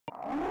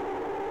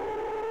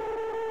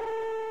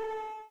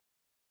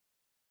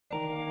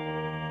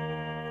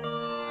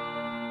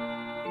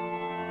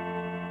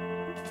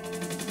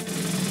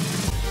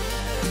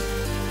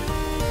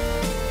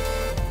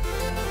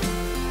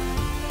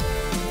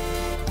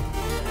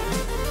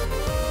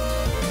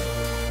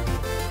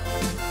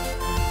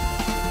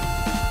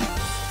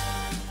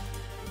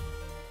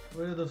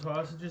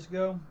hostages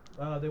go?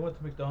 They went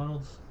to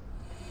McDonald's.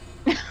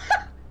 Got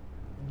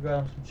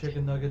them some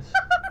chicken nuggets.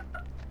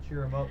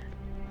 Cheer them up.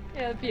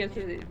 Yeah,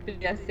 the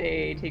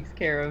PSA takes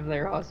care of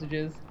their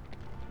hostages.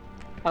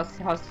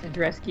 Hostage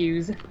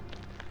rescues.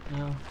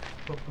 Yeah,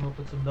 hook them up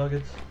with some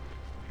nuggets.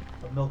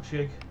 A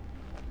milkshake.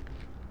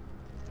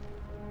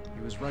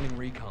 He was running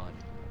recon.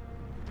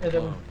 And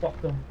then we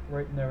fucked them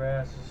right in their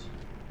asses.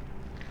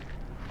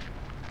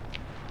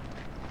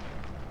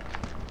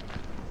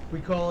 We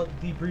call it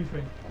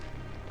debriefing.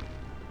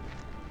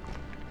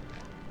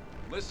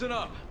 Listen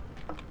up.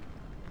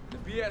 The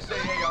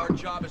BSAA, our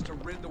job is to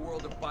rid the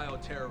world of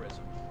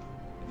bioterrorism.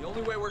 And the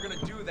only way we're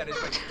gonna do that is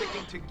by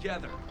sticking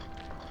together.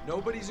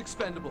 Nobody's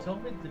expendable. Tell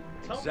me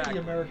the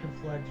American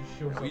flag just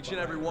shows up. Each and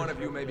every one of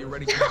you may be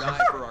ready to die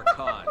for our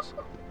cause.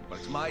 But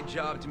it's my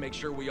job to make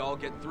sure we all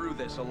get through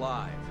this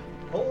alive.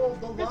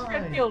 Hold the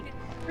line.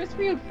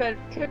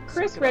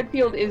 Chris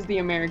Redfield is the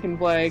American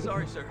flag.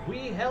 Sorry, sir.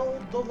 We held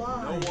the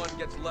line. No one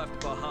gets left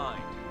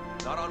behind.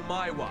 Not on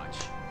my watch.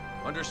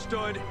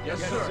 Understood? Yes,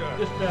 sir.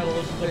 This battle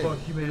isn't about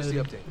Here's humanity.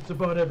 the update. It's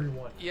about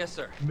everyone. Yes,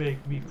 sir.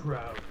 Make me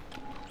proud.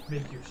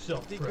 Make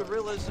yourself The proud.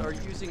 guerrillas are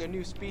using a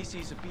new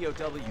species of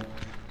BOW.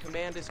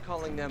 Command is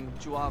calling them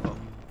Juavo.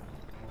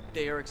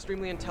 They are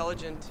extremely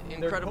intelligent,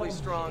 incredibly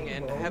strong,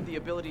 and have the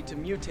ability to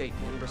mutate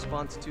in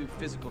response to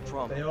physical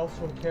trauma. They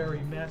also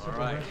carry massive All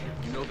right.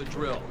 erections. You know the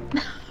drill.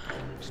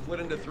 Split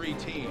into 3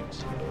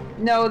 teams.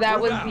 No, that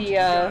Move was out. the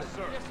Yes,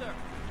 sir.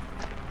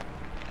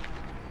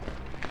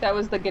 that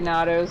was the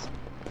Ganados,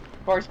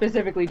 or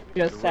specifically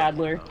just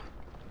Sadler.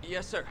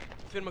 Yes, sir.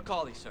 Finn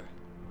McCauley, sir.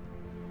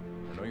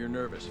 I know you're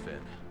nervous,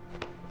 Finn.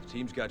 The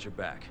team's got your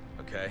back,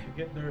 okay? If you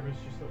get nervous,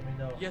 just let me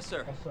know. Yes,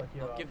 sir. I'll suck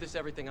you I'll off. give this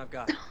everything I've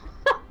got.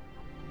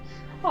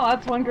 Oh,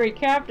 that's one great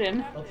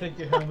captain. I'll take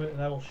your helmet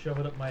and I will shove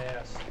it up my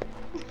ass.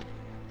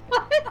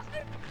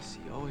 Is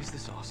he always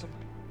this awesome?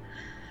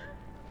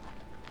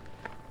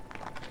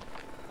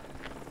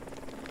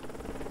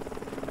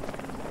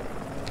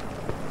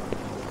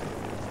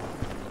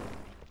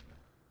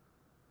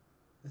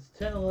 It's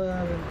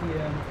 10:11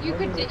 p.m. You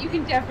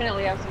can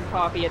definitely have some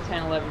coffee at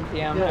 10:11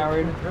 p.m.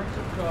 Howard. Drink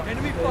some coffee.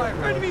 Enemy fire!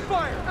 Enemy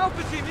fire!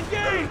 Alpha team,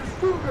 engage!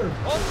 Cougar!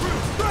 All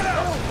troops, spread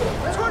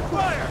out! Start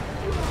fire!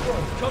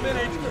 Come in,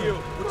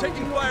 HQ. We're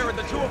taking fire at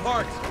the Two of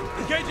Hearts.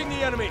 Engaging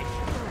the enemy.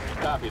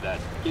 Copy that.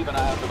 Keep an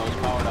eye out for those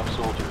powered-up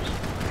soldiers.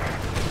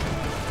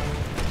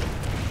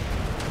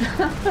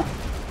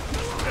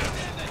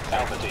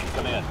 Alpha team,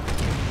 come in.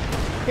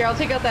 Here, I'll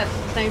take out that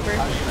sniper.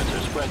 Our units are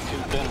spread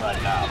too thin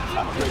right now.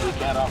 I'm afraid we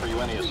can't offer you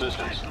any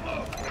assistance.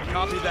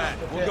 Copy that.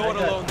 We'll Okay, go it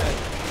alone then.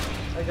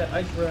 I got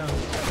ice rounds.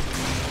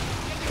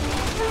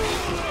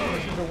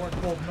 These weren't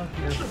cold enough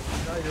here.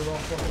 Now you're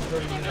all fucking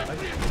turning into ice.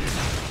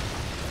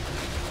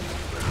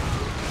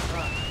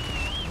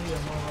 Me,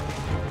 I'm all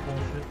out of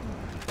bullshit.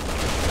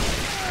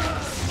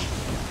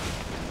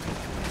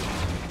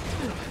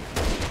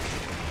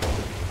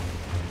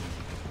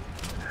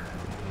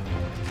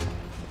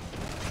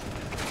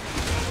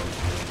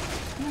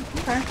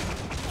 Okay.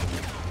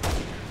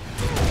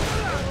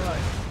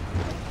 Alright.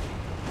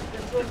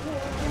 It's a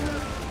war.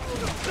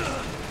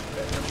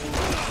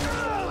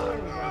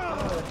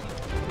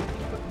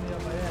 Putting me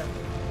on my ass.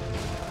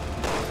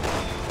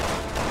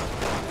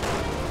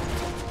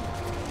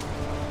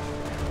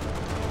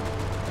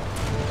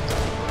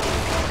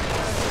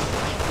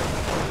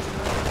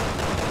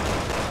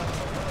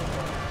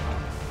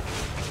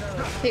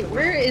 Hey,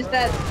 where is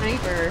that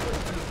sniper?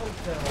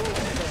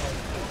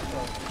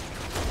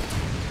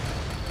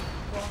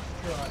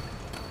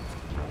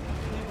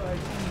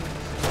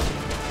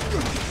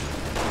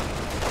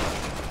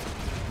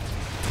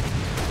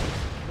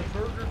 The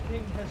Burger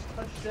King has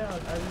touched down.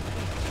 I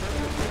repeat,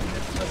 Burger King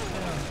has touched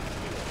down.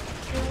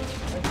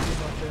 Thank you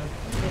about that.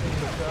 I'm getting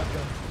the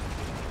shotgun.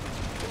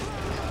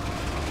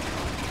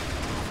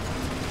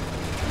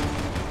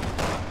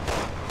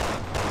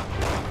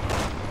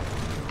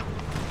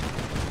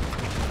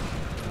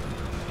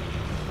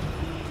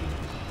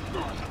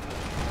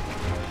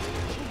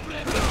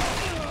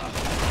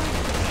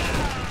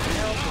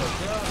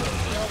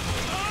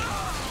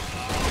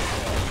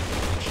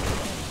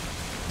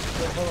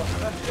 Hold on,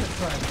 that's just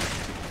fine.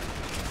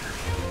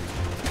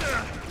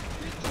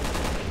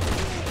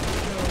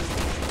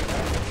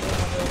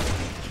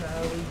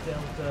 Charlie,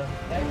 Delta,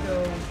 Echo,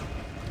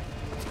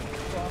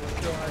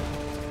 Foxtrot,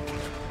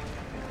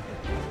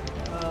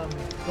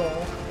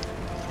 Golf,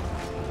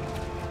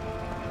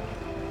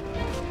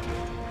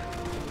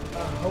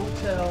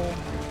 Hotel,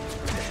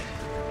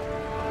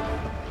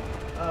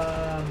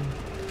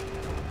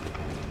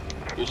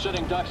 You're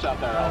sitting ducks out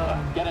there,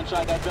 Alpha. Get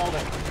inside that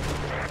building.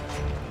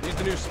 These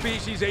the new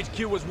species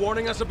HQ was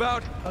warning us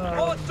about?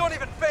 Bullets don't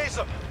even phase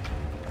them.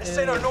 This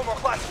ain't our normal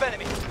class of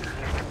enemy.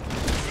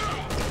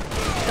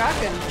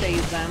 Shotgun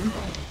saves them.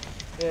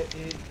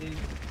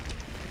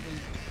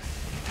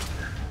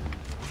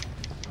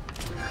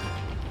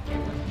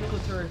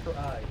 Military for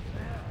I.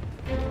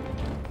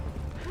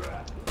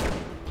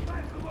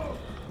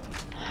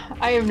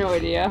 I have no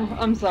idea.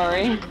 I'm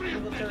sorry.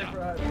 Military for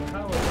I.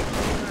 Howard,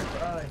 military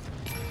for I.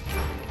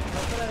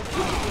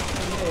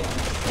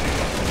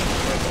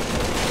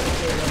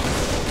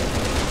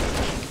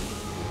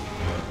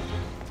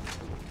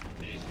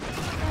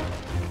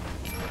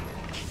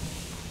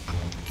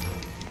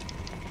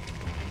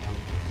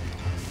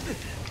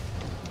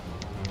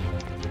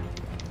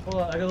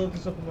 I gotta look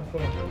this up on my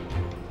phone.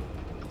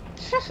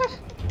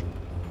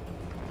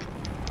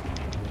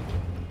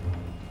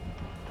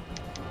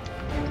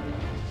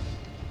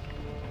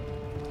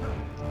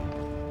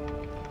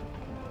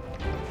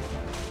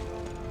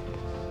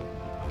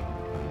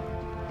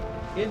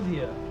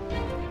 India.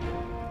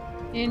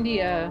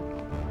 India.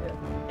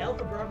 Yeah.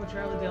 Alpha Bravo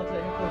Charlie Delta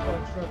Echo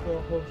Foxtrot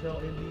Golf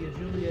Hotel India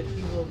Juliet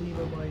Kilo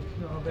Lima Mike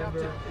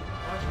November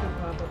Oscar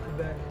Papa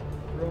Quebec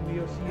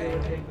Romeo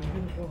Sierra Tango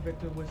Uniform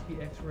Victor Whiskey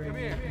X-Ray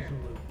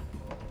Zulu.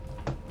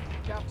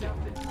 Captain.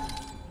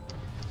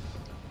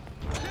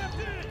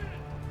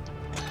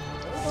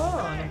 Hold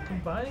on, I'm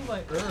combining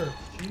my herbs.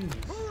 Jeez.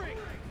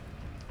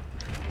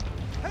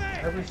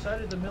 I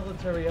recited the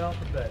military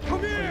alphabet. Come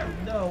here!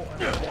 No,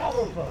 I'm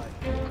qualified.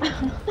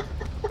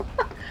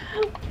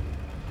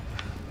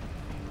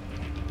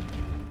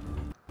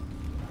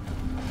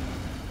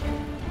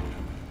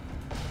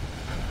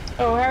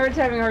 Oh, Howard's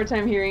having a hard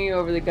time hearing you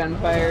over the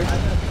gunfire. I gotta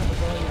turn the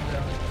volume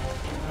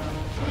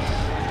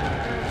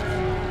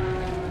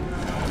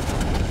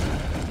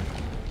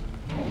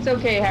down. It's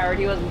okay, Howard.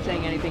 He wasn't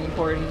saying anything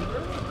important.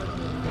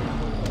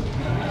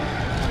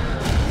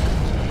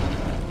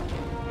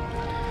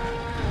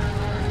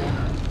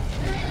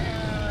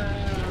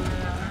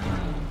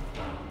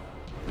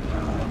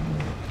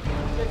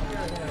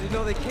 I didn't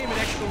know they came in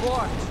extra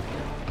large.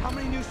 How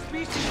many new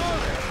species are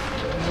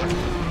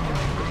there?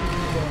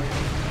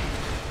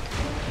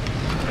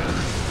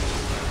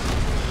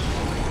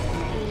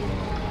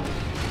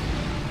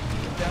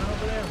 Down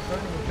over there, I'm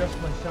trying to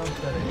adjust my sound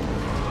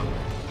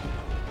settings.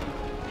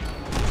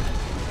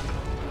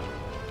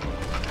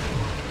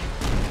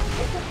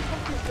 What the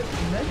fuck is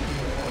this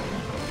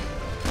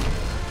menu?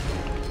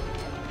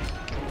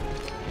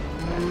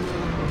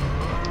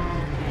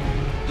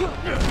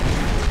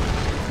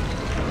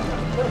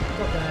 What a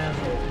fucking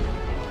asshole.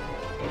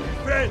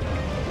 Thrid,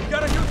 we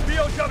got a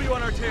new BOW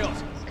on our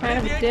tails. He's kind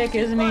of a dick,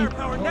 isn't he?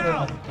 Firepower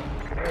now.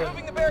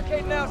 Moving the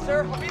barricade now,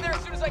 sir. I'll be there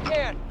as soon as I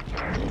can.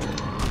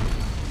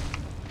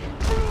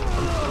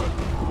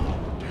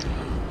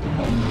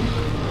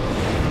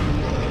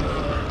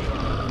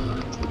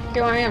 Okay,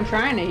 well, I'm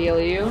trying to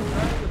heal you. I'm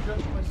trying to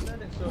adjust my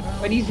settings so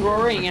now... But he's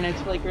roaring and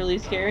it's like really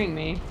scaring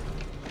me.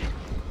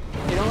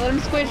 You don't let him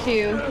squish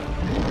you. boy.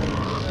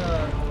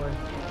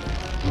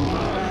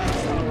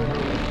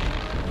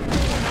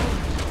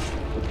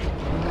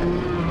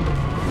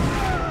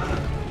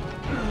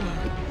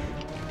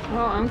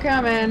 Oh, I'm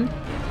coming. I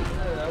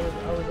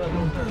was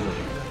on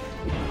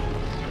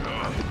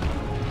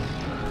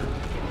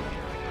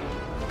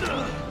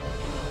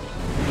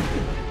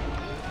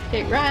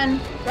Okay, run.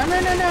 Run,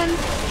 run, run, run.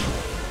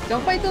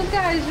 Don't fight those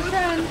guys, just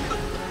run.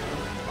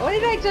 What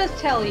did I just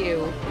tell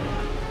you?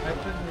 I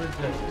couldn't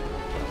resist.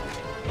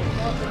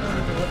 Also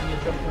wanted to let me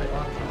adjust my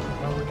options so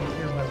I wouldn't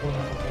hear my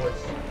wonderful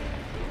voice.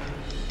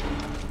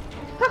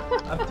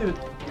 Dude,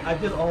 I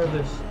did all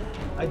this.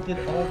 I did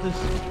all this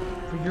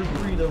for your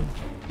freedom.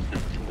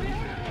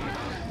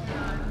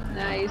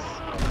 Nice.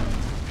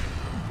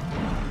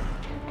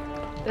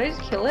 Did I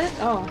just kill it?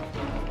 Oh.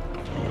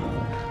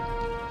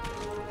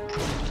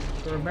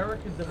 For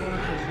American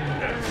democracy.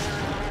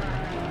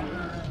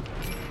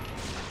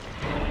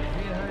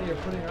 Me and Harry are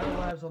putting our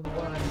lives on the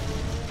line.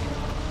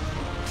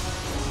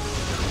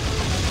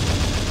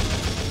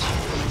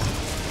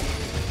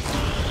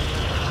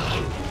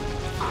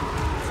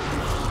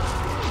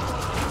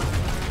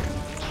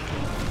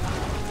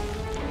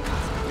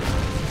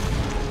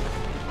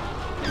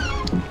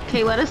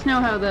 Okay, let us know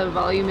how the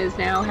volume is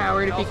now,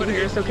 Howard, if you can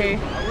hear us okay.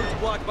 Our route's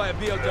blocked by a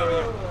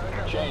BOW.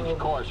 Change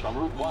course from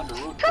Route 1 to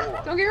Route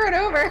 4. Don't get run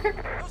over.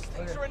 Those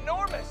things are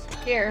enormous.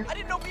 Here. I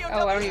didn't know BOW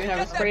Oh, I don't even have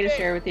a could get spray to that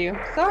share big. with you.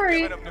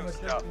 Sorry. Giving them new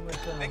stuff.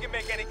 They can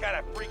make any kind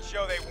of freak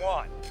show they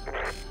want.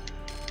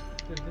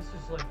 Dude, this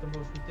is like the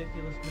most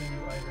ridiculous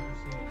menu I've ever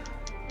seen.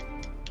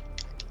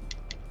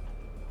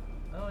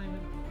 I don't even...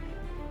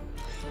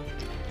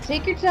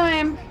 Take your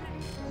time.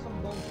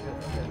 Some bullshit.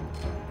 Okay.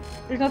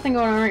 There's nothing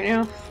going on right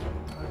now. Okay.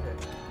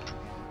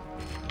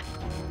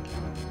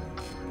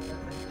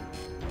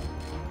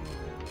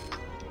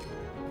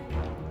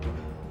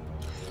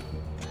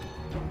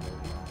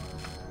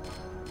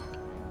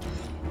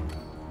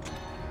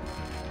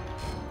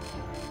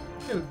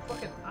 Dude,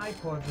 fucking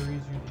iPods are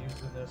easier to use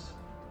than this.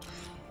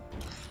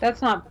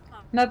 That's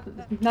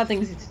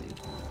nothing's...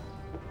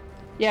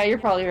 Yeah, you're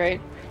probably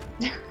right.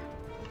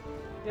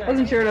 Yeah,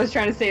 Wasn't sure what I was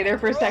trying to say there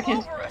for a second.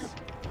 Over us.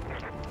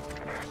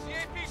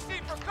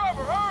 CAPC for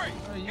cover, hurry!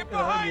 Oh, you Get could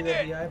argue behind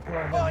that it! the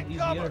iPod has Find an easy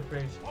cover.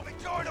 interface. We'll be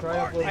torn Try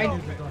apart. uploading I-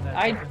 music on that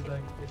I- fucking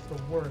thing. It's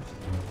the worst.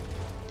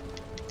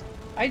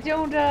 I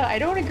don't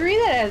agree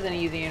that it has an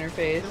easy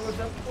interface. There was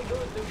one point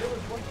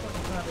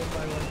in time in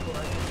my life where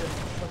I could just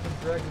fucking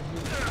drag the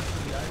music to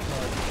the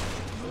iPod.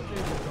 Those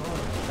days are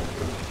gone.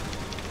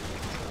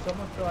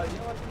 Someone thought, you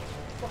know what,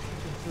 fucking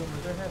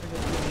consumers, they're having a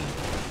game.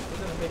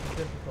 They're gonna make it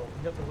difficult.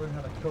 You have to learn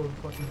how to code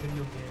fucking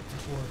video games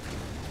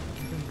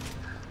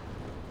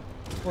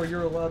before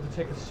you're allowed to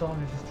take a song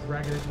and just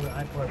drag it into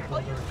an iPod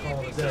folder and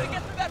call it a CAPC day. to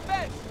get through that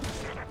fence.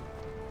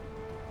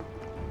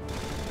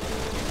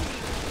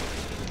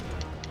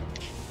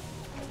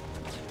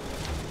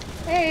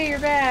 Hey, you're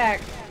back.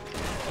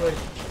 Wait.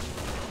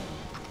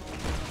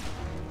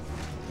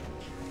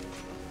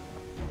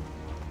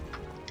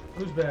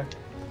 Who's back?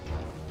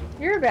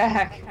 You're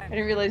back. I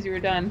didn't realize you were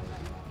done.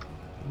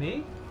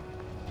 Me?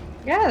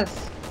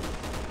 Yes.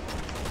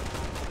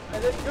 I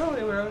didn't go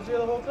anywhere. I was here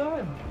the whole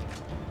time.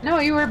 No,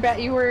 you were back.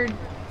 You were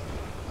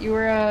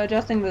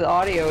adjusting the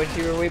audio, and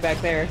you were way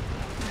back there.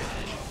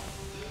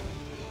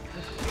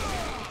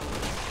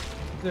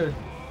 Dude.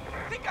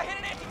 I think I hit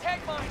an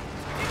anti-tank mine.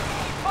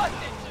 It's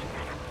busted.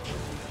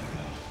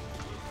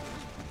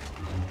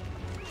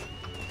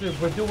 Dude,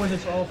 we're doing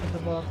this all for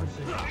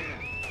democracy.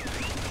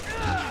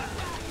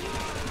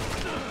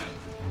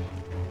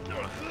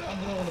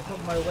 I'm willing to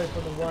put my life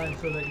on the line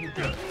so that you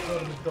can go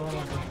to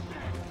McDonald's and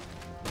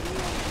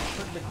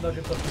put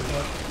McNuggets up your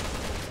butt.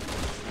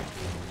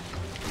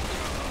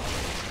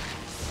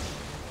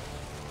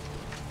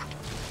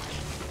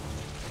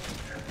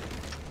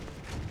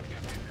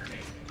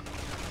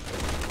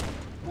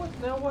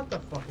 Now what the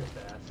fuck is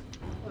that?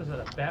 What is that,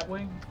 a bat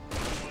wing?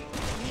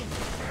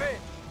 Finn,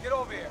 get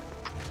over here.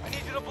 I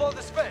need you to blow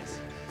this fence.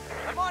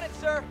 I'm on it,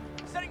 sir.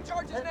 Setting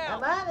charges now.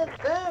 I'm on it,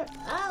 sir.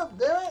 I'll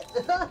do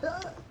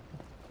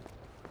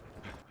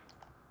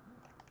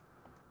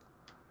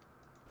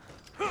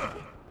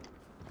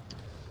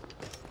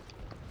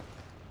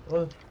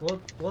it.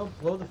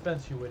 Blow the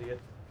fence, you idiot.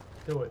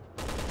 Do it.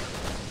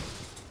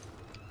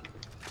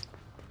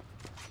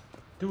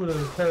 Do it or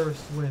the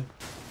terrorists win.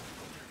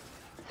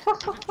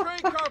 Train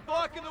car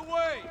blocking the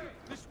way.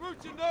 This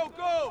route's a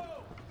no-go.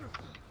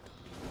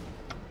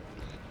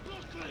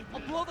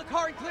 I'll blow the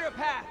car and clear a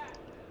path.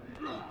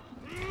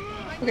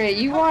 Okay,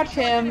 you watch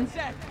him.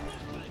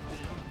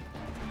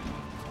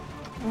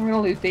 I'm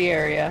gonna loot the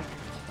area.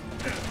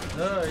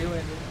 No, you ain't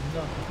looting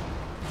nothing.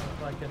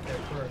 If I get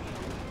there first.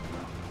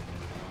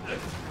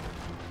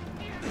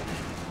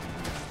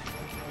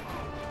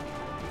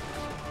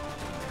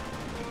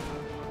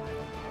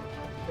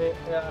 Hey,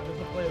 yeah,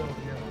 there's a plate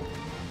over here.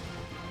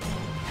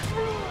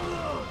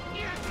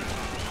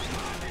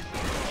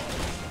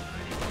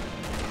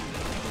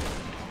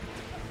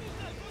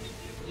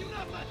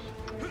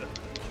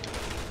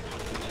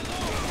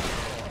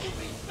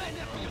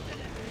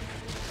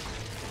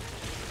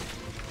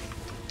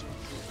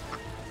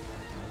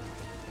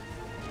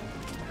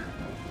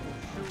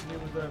 Shoot me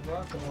with that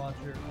rocket launcher,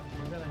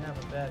 you're gonna have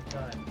a bad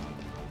time.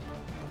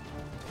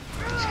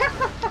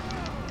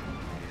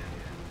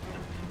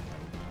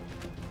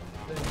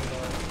 There you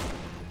are.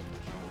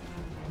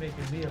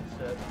 Making me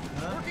upset,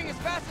 huh? Working as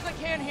fast as I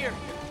can here.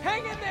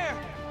 Hang in there.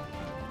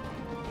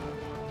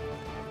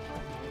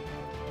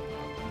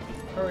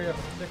 Hurry up,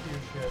 I'm sick of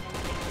your shit.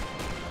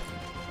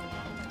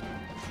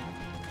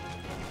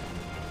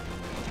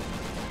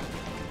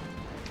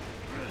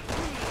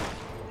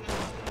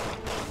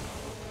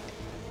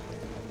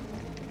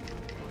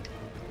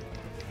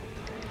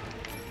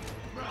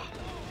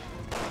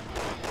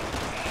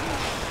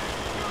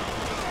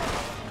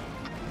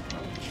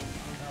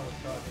 Now we're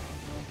talking.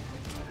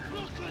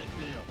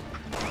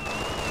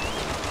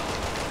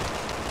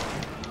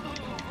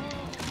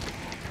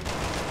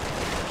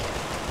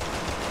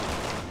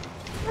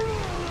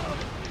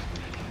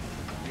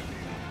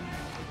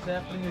 It's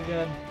happening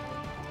again.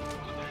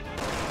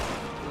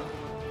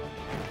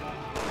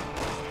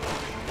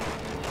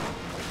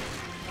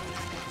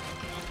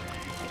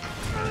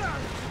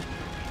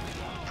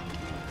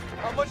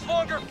 How much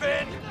longer,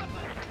 Finn?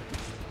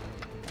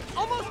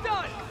 Almost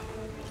done.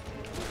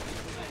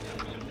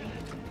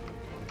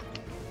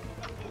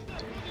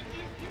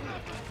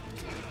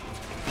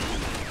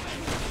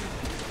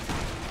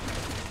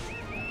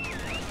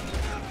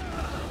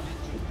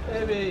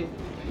 Baby!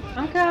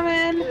 I'm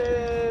coming.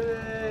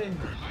 Baby!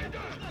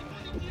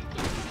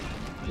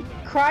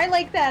 Cry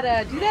like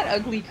that. Do that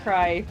ugly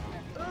cry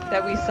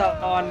that we saw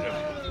on.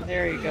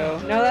 There you go.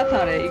 No, that's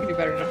not it. You can do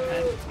better than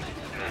that.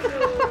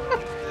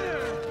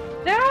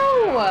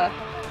 No!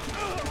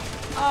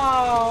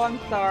 Oh, I'm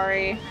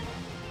sorry.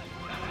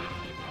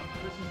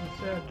 This is a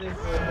sad day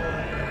for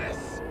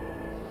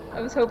a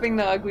I was hoping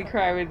the ugly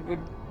cry would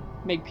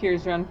make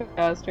Piers run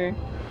faster.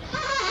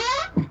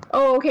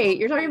 Oh, okay.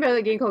 You're talking about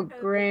a game called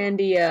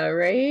Grandia,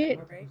 right? I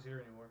don't think he's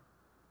here anymore.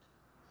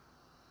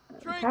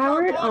 Train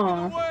Howard? car blocking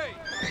Aw. the way.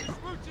 This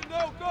route's a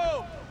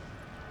no-go.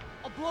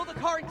 I'll blow the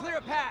car and clear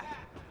a path.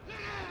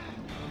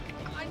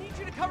 I need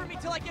you to cover me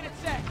till I get it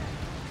set.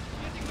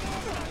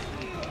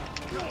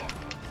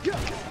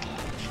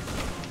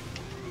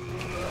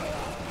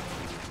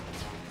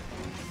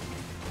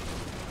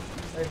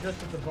 I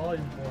adjusted the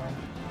volume for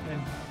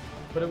him,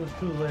 but it was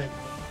too late.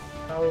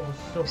 Howard was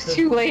so It's pissed.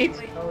 too late.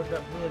 Howard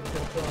got really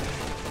pissed off.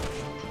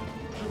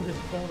 Threw his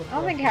phone across I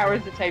don't think the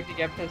Howard's room. the type to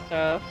get pissed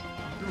off.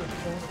 Threw his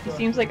phone He across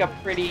seems the like a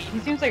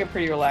room.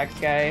 pretty relaxed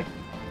guy.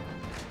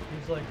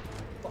 He's like,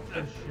 fuck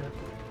this shit.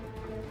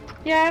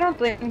 Yeah, I don't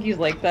think he's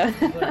like that.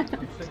 He's like,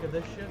 I'm sick of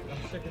this shit.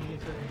 I'm sick of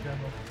Ether in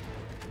general.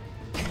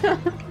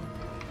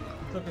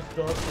 He took his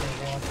dog for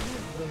a walk.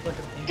 It was like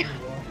an easy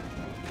walk.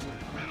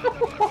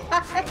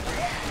 What?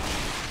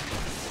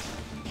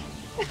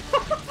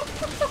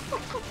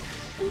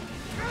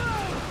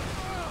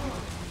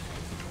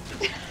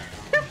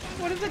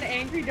 does an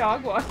angry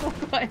dog walk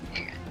look like?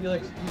 He's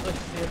like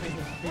stamping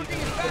his feet.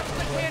 Working as fast as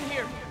I can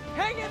here.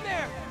 Hang in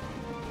there.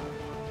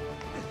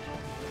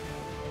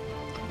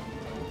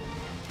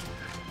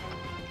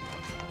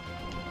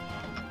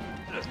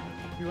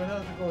 He went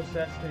out to go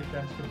assassinate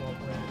basketball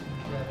players and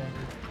he's that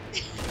angry.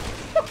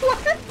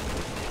 What?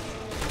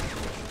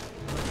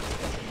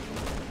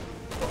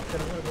 Fuck,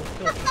 I'm gonna go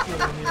kill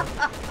Shaquille O'Neal.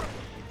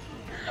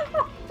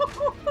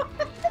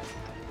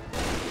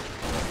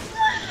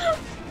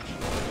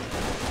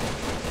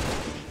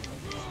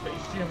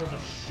 Space Jam was a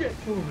shit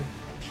movie.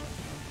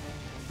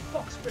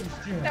 Fuck Space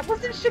Jam. That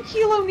wasn't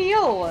Shaquille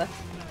O'Neal.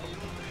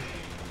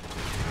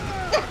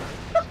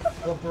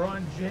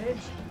 LeBron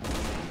James?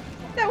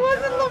 That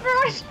wasn't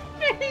LeBron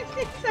James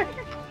either.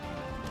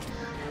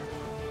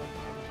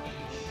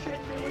 Shit,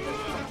 man, what the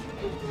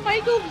fuck?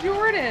 Michael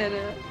Jordan.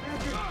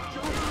 Magic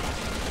Johnson.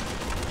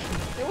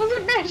 It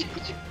wasn't Magic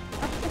Jordan.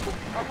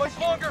 How much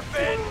longer,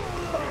 Finn?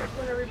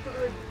 Larry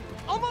Bird.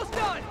 Almost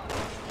done.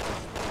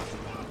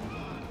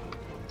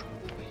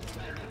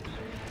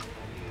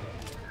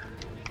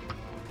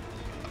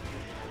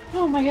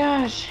 Oh my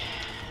gosh.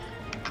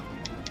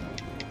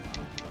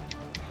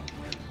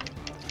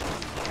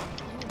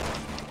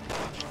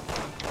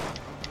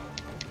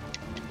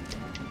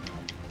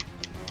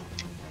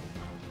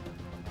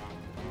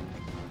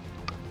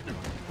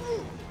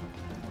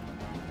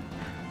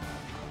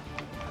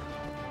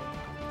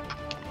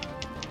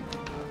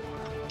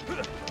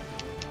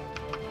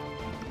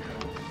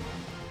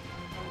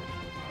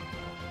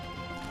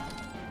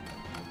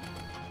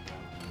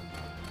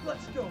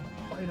 Let's go,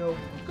 Fido.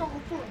 Go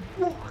for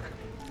a walk.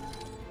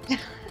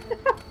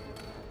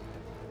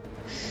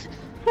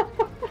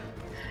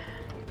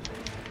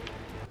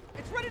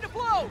 It's ready to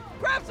blow.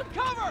 Grab some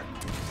cover.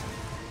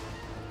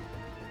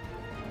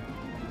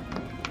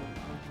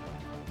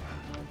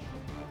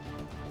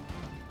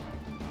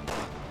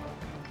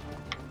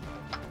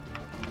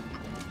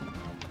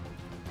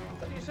 I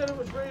thought you said it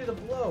was ready to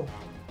blow.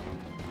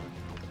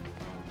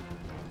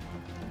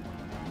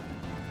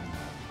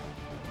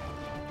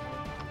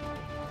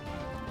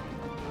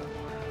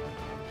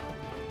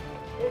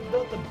 Ain't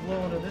nothing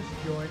blowing in this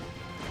joint.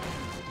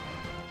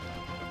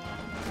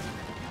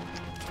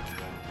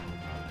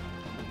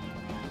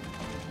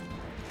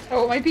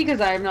 Oh, it might be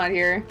because I'm not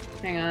here.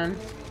 Hang on.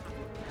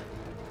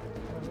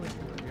 I wish you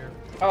were here.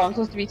 Oh, I'm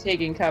supposed to be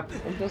taking I'm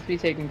supposed to be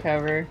taking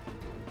cover.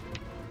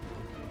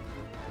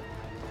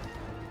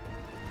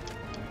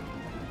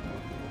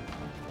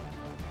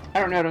 I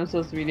don't know what I'm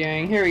supposed to be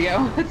doing. Here we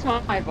go. It's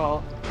not my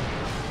fault.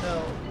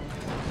 No,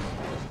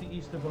 it's the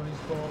Easter Bunny's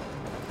fault.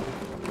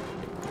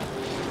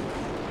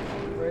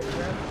 Rabbits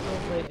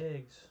don't lay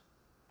eggs.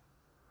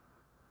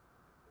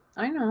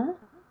 I know.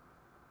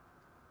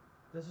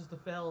 This is the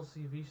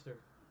fallacy of Easter.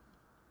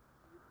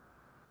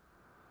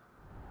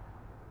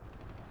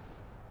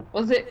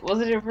 Was it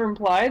ever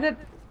implied that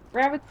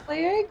rabbits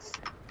lay eggs?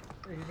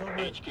 Hey, he's over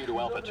HQ to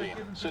Alpha Team.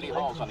 giving City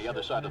people Hall's eggs on the and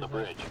other shit, side of and the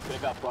he's like- bridge.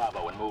 Pick up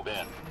Bravo and move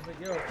in. He's like,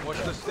 yo,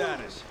 What's the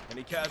status?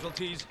 Any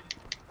casualties?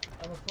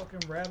 I'm a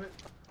fucking rabbit.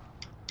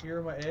 Here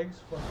are my eggs.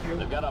 Fuck you.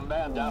 They've got a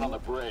man down on the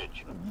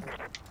bridge.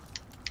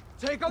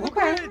 Take on the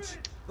Okay. bridge!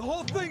 The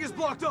whole thing is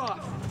blocked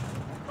off!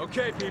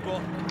 Okay,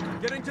 people.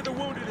 Getting to the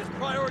wounded is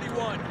priority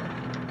one.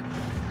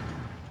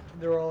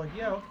 They're all like,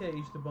 yeah, okay,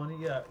 Easter Bunny,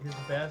 yeah, here's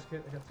a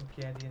basket, I got some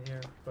candy in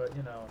here, but,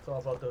 you know, it's all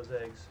about those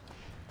eggs.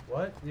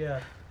 What? Yeah.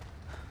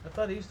 I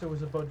thought Easter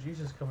was about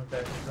Jesus coming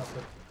back or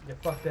something. Yeah,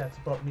 fuck that, it's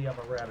about me, I'm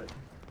a rabbit.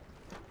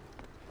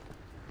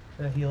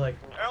 Then he, like,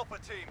 Alpha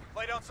team,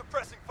 lay down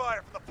suppressing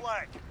fire from the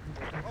flank.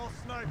 All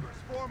snipers,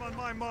 form on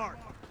my mark.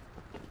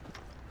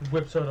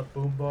 whips out a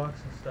boombox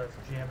and starts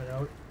jamming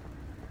out.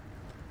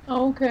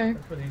 Oh, okay.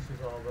 That's what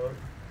Easter's all about.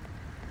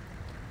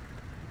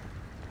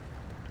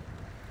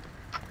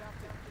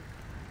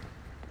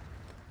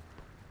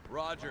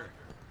 Roger.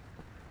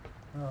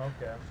 Oh,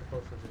 okay, I'm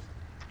supposed to just...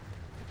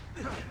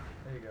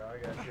 There you go, I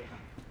got you.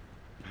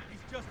 He's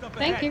just up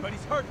Thank ahead, you. but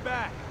he's hurt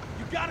bad.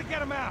 You gotta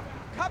get him out.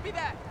 Copy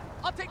that.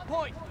 I'll take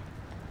point.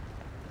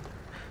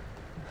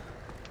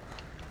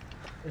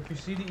 If you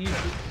see the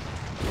Easter...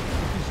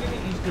 If you see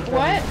the Easter Bunny...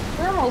 What?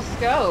 Thermal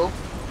scope?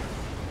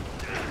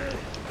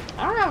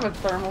 I don't have a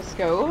thermal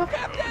scope.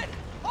 Captain!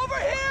 Over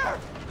here!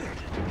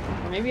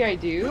 Or maybe I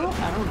do?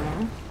 I don't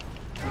know.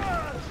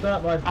 It's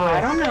not my fault.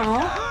 I don't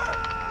know.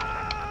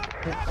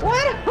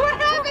 What? What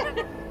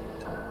happened?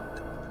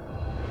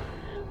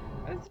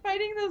 I was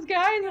fighting those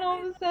guys and all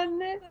of a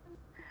sudden it...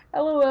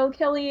 LOL,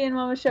 Kelly and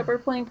Mama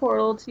Shepard playing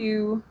Portal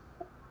 2.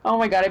 Oh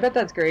my god, I bet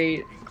that's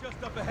great. He's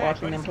just up ahead,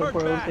 Watching but them he's play hurt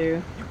Portal bad. 2.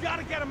 You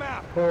gotta get him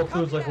out. Portal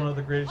 2 is like one of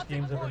the greatest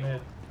games ever made.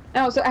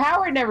 No, so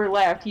Howard never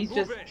left. He's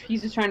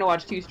just trying to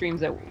watch 2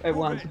 streams at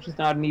once, which is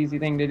not an easy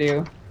thing to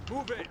do.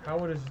 Move it.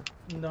 Howard is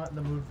not in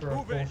the mood for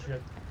Move it.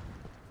 bullshit.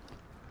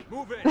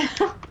 Move it.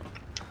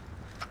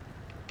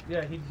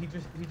 Yeah, he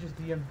just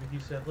DM'd me. He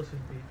said, "Listen,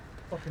 Pete,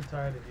 fucking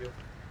tired of you.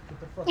 Get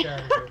the fuck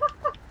out of here."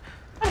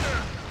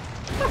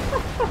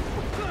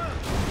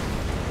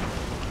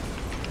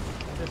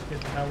 Just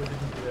kidding. Howard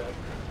didn't do that.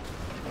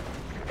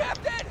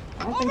 Captain!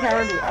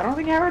 I don't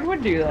think Howard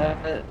would do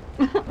that.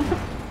 It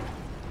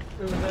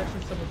was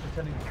actually someone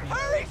pretending to be.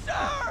 Hurry,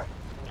 sir!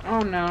 Oh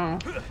no.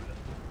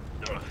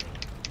 Yeah,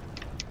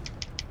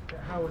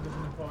 Howard is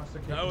an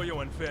imposter. How are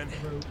you, Finn?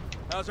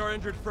 How's our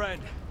injured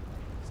friend?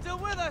 Still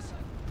with us.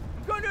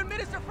 I'm going to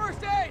administer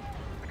first aid.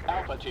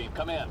 Alpha team,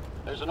 come in.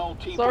 There's an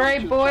old T-42 It's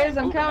alright, boys,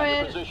 I'm moving on your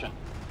coming. position.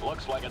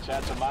 Looks like it's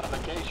had some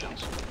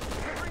modifications.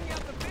 We're bringing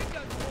out the big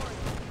guns for us.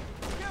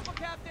 Careful,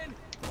 Captain.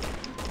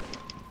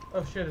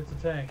 Oh shit, it's a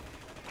tank.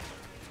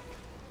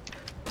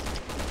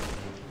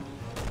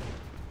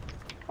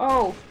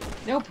 Oh,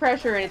 no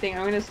pressure or anything.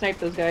 I'm gonna snipe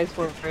those guys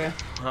for you.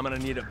 I'm gonna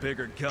need a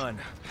bigger gun.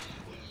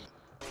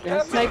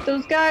 Gonna snipe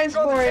those guys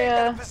Control the for tank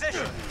out you. of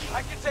position.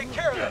 I can take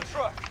care of that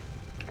truck.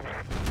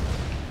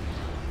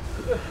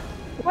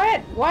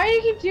 What? Why do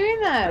you keep doing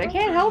that? I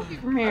can't help you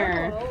from I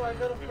here. don't know, I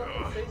got a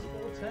fucking face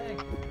full of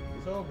tank.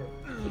 It's over.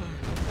 It's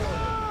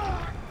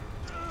over.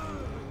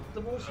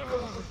 The most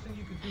selfish thing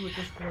you could do at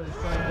this point is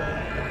try and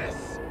die.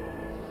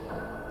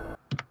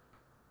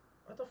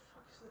 What the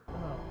fuck is it? Oh, I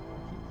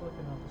keep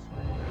clicking off the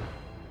screen.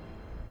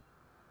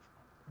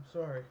 I'm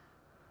sorry.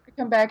 I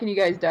come back and you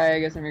guys die, I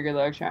guess I'm your good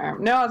luck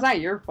charm. No, it's not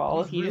your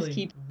fault. He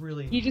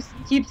just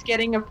keeps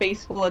getting a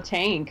face full of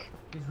tank.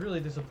 He's really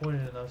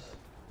disappointed in us.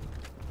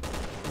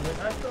 He's like,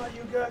 I thought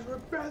you guys were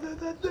better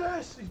than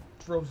this! He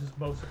throws his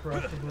mouse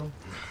across the room.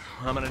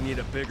 I'm gonna need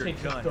a bigger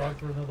Takes gun. his dog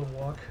for another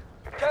walk.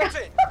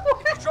 Captain,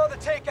 control the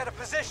tank out of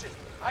position.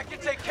 I can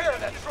take care of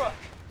that truck.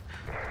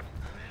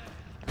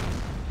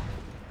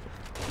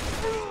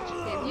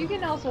 Okay, you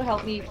can also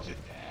help me.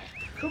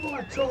 Come on,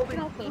 You Toby! can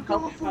also We're help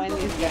going me for find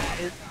another these walk.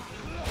 guys.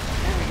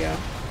 There we go.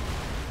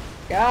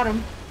 Got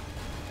him.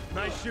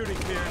 Nice shooting,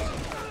 Piers.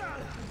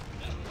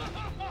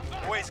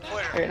 Way's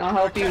clear. Alright, and I'll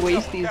help you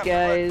waste these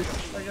guys.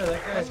 I got that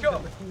Let's guy's go.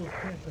 got the coolest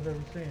pants I've ever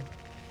seen.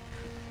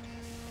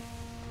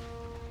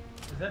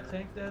 Is that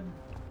tank dead?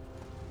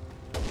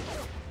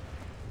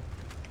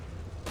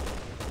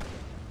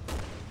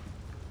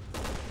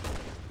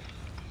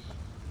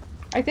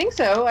 I think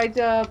so. I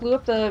blew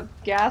up the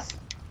gas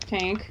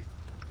tank.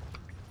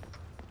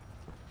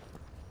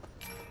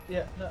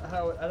 Yeah, no,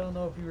 Howard, I don't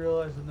know if you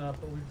realize or not,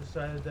 but we've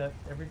decided that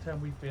every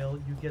time we fail,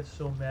 you get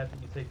so mad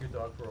that you take your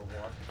dog for a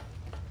walk.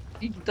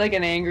 Like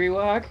an angry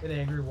walk. An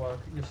angry walk.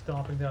 You're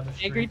stomping down the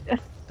street. Angry.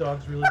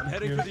 Dog's really I'm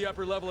heading for confused. the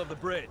upper level of the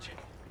bridge.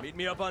 Meet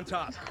me up on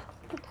top.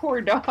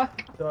 Poor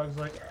dog. Dog's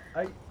like,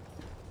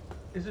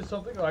 is it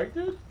something I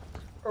did?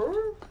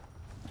 Oh.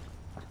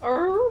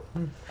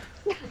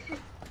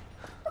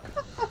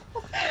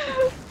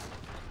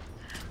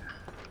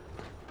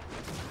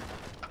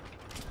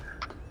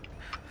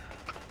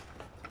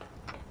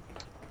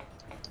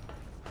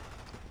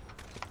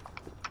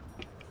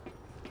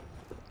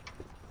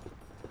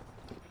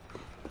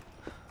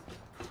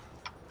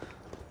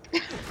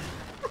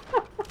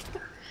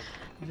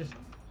 Just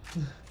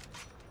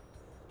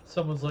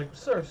someone's like,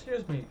 sir,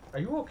 excuse me, are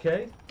you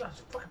okay? That's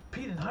fucking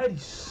Pete and Heidi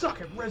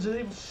suck at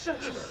Resident Evil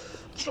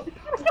 6.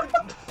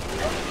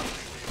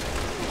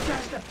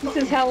 He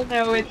says, hell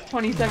no, it's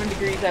 27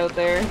 degrees out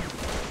there.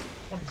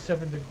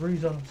 27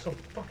 degrees on. I'm so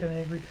fucking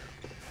angry.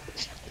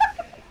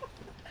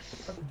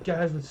 Fucking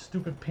guys with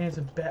stupid pants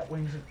and bat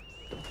wings.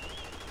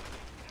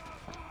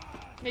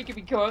 Making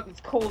me go out in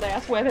this cold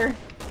ass weather.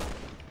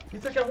 You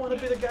think I want to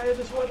be the guy in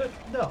this weather?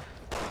 No.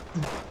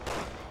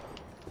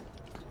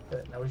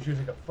 Now he's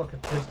using a fucking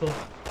pistol.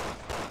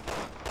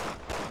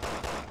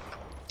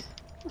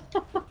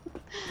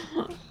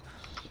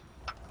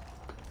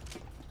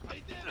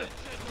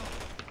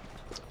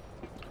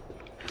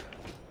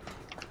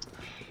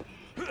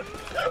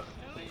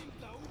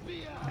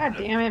 God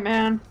damn it,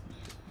 man.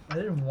 I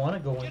didn't want to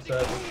go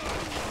inside.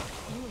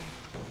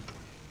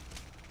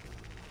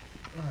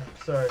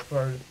 Sorry,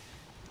 farted.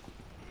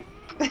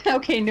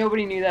 Okay,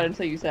 nobody knew that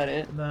until you said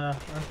it. Nah,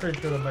 I'm pretty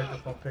sure the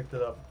microphone picked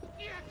it up.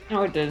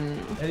 No, it didn't.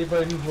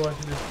 Anybody who's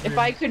watching this stream, If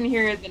I couldn't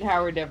hear it, then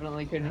Howard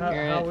definitely couldn't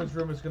hear it. Howard's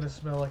room is gonna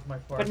smell like my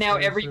farts. But now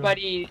very soon.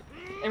 everybody...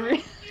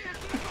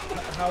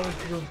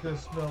 Howard's room's gonna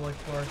smell like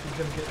farts. He's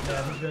gonna get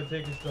mad. He's gonna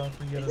take his dog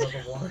for yet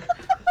another walk.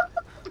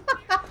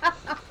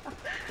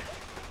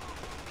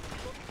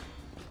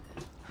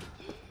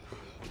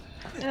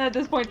 And at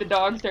this point, the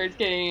dog starts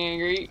getting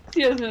angry.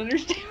 He doesn't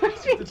understand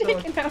what's being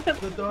taken out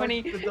of the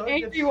funny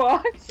angry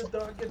walks. The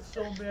dog gets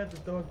so mad, the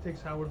dog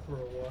takes Howard for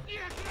a walk.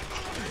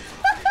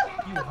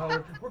 You,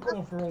 Howard, we're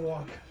going for a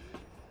walk.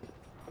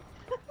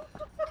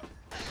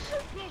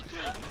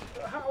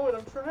 Howard,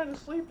 I'm trying to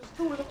sleep. It's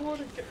 2 in the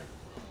morning. Get.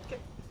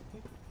 He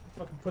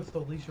fucking puts the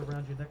leash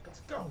around your neck. Let's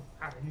go.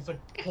 He's like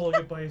pulling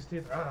it by his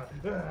teeth. Fucking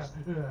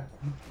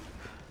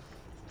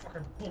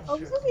bullshit. Oh,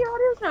 this is the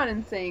audio's not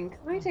in sync.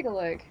 Let me take a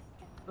look.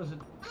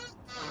 Listen,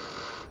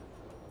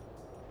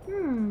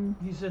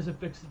 He says it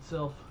fixed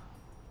itself.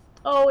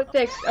 Oh, it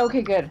fixed.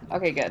 Okay, good.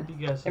 Okay, good.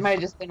 He guesses. It might have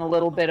just been a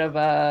little bit of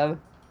a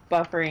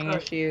buffering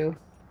Alright. issue.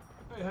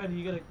 Hey, Heidi,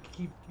 you gotta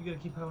keep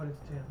Howard at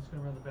the 10. I'm just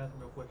gonna run the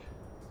bathroom real quick.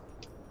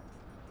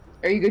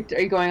 Are you good?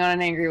 Are you going on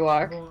an angry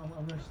walk?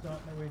 I'm gonna start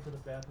my way to the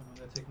bathroom. I'm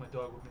gonna take my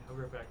dog with me. I'll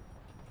be right back.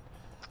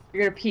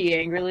 You're gonna pee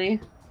angrily.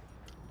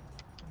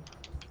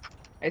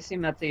 I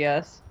assume that's a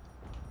yes.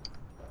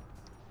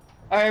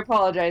 I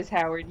apologize,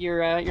 Howard.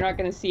 You're not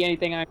gonna see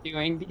anything I'm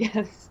doing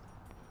because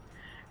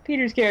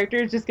Peter's character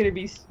is just gonna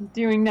be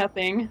doing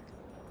nothing.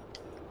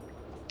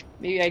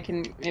 Maybe I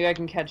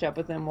can catch up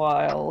with him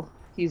while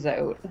he's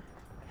out.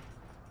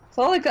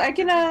 So like I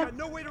can Got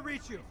no way to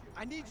reach you.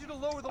 I need you to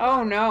lower the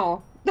Oh ladder.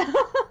 no.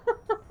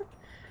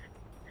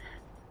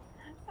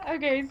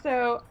 Okay,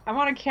 so I'm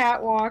on a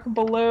catwalk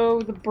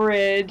below the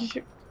bridge.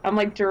 I'm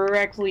like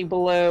directly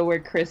below where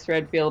Chris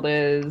Redfield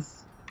is.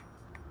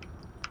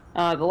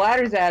 The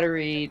ladder's out of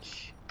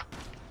reach.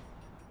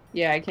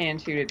 Yeah, I can't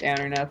shoot it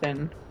down or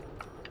nothing.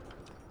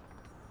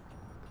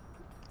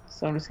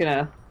 So I'm just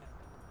gonna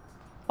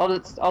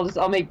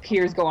I'll make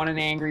Piers go on an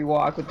angry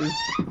walk with this.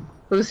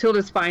 He'll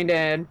just find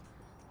an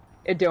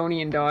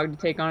Edonian dog to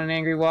take on an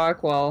angry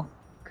walk while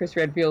Chris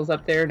Redfield's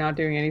up there not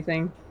doing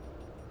anything.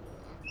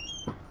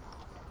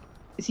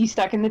 Is he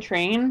stuck in the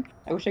train?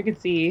 I wish I could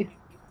see.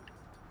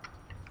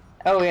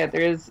 Oh yeah,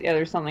 there's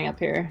something up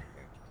here.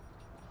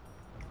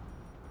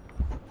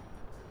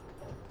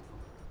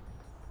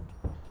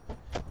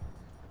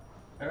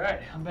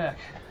 Alright, I'm back.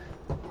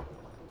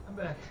 I'm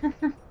back.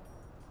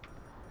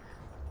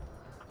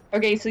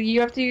 Okay, so you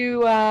have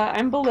to,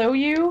 I'm below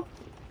you.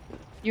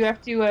 You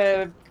have to,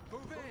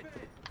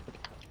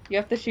 you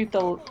have to shoot the,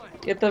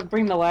 you have to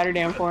bring the ladder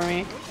down for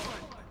me.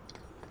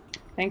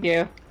 Thank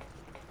you.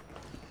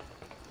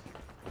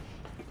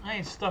 I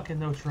ain't stuck in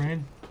no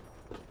train.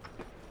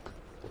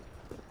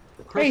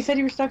 Hey, you said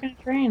you were stuck in a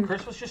train.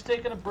 Chris was just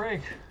taking a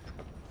break.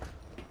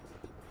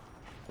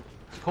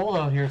 It's cold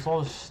out here, it's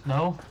all this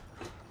snow.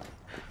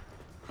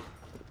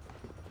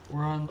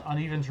 We're on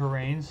uneven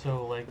terrain,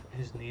 so like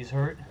his knees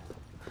hurt.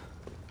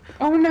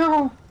 Oh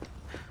no!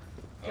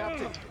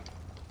 Captain.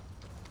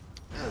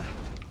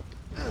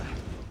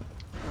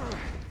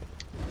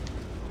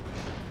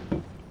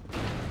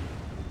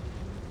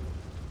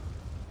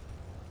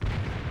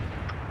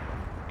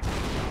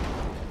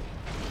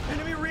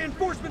 Enemy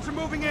reinforcements are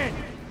moving in.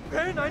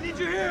 Ben, I need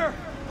you here.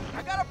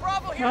 I got a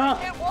Bravo here. I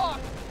can't walk.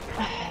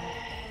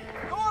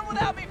 Go on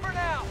without me for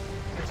now.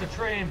 It's a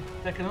train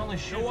that can only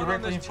shoot No one on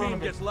directly in this front team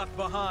of it. gets left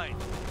behind.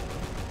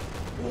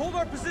 We'll hold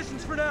our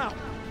positions for now.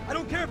 I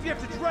don't care if you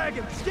have to drag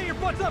him. Just get your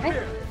butts up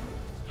here.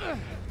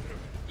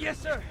 Yes,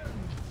 sir.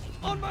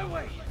 On my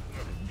way.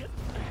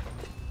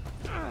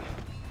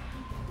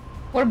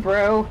 What a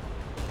bro.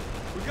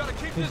 We gotta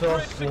keep He's this all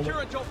bridge slow.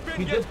 secure until Finn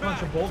He gets did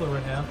punch a back. boulder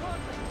right now.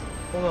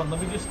 Hold on,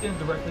 let me just stand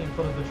directly in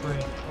front of the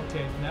train.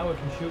 Okay, now it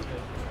can shoot me.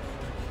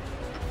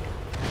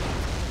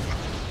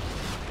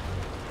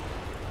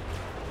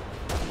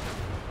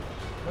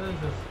 What is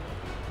this?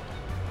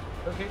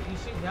 Okay, you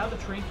see, now the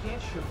train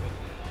can't shoot me.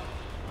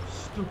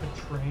 Stupid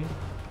train.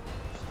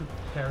 Stupid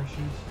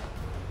parachutes.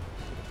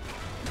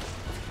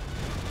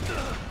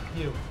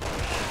 You.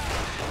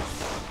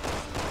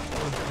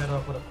 Blow your head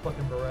off with a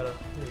fucking Beretta.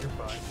 Yeah, you're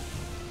fine.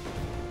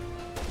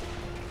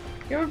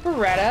 You have a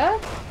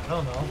Beretta? I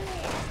don't know.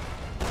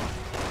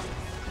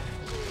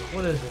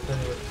 What is it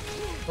anyway?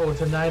 Oh,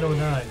 it's a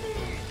 909.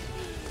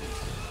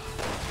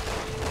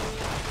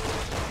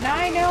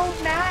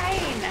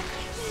 909!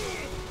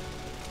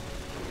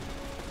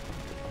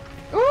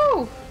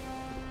 Ooh!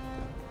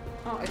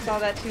 Oh, I saw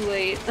that too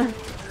late.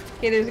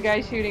 Okay, there's a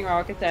guy shooting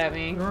rockets at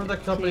me. Remember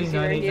that company, Can you see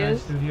where he 989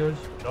 is? Studios?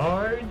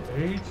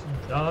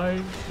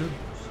 989 Studios.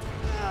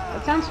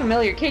 That sounds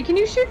familiar. Okay, can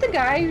you shoot the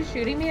guy who's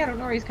shooting me? I don't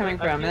know where he's coming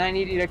I from, and can't- I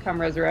need you to come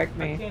resurrect I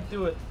me. can't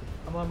do it.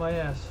 I'm on my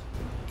ass.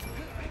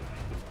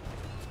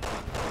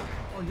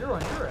 Oh, you're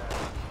on your ass.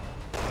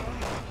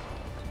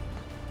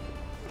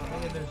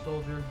 Hang in there,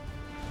 soldier.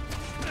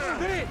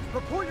 Finn,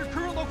 report your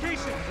current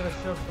location. I'm gonna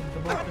shove some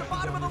I'm at democracy the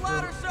bottom of down the your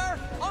ladder, throat. sir.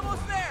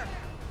 Almost there.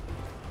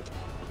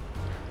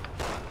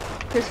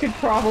 Chris could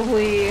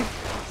probably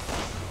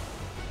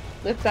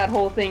lift that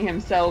whole thing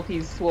himself,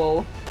 he's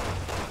swole.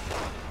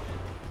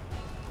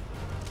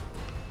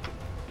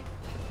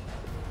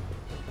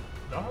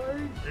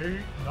 Nine, 8,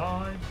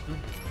 9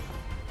 Studios.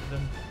 And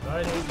then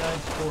 989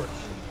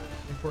 Sports.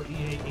 Before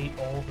EA ate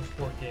all the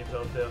sport games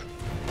out there.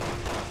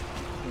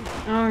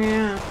 Oh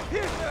yeah.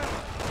 Here, sir.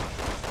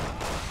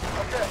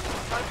 Okay,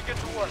 time to get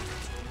to work.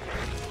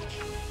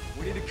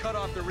 We need to cut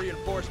off the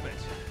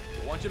reinforcements.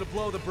 I want you to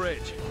blow the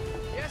bridge.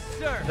 Yes,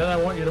 sir. Then I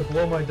want you to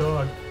blow my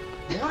dog.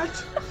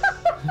 What?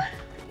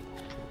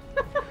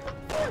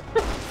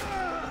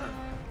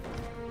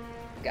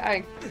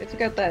 I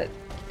took out that.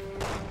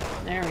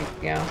 There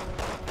we go.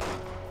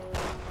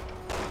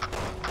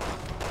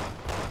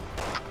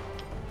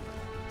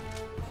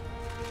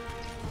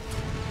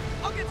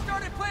 I'll get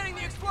started planting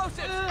the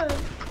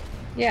explosives.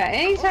 Yeah,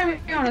 anytime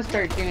you want to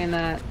start doing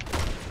that.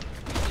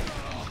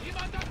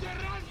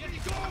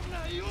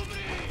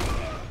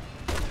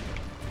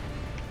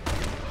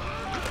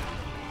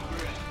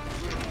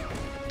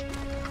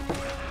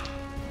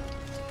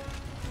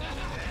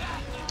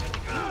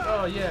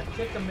 Oh yeah,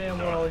 kick the man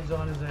while he's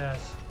on his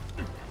ass.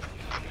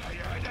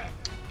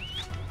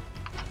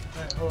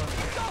 Alright, hold on.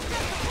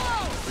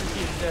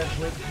 Appreciate you guys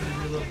waiting for me to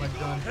reload my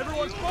gun.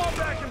 Everyone fall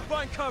back and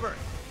find cover.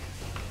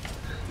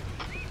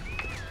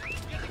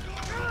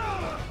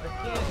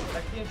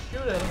 can't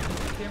shoot at him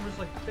because the camera's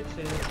like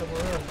fixated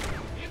somewhere else.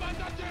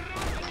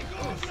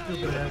 Oh,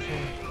 stupid asshole.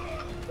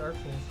 Dark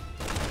Souls.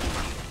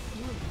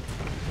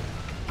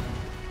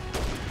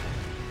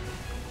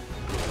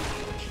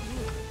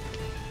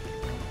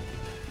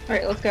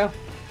 Alright, let's go.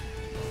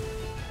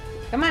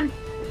 Come on.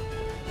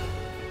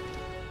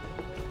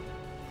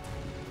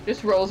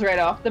 Just rolls right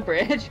off the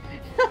bridge.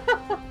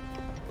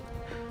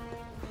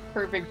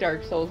 Perfect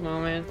Dark Souls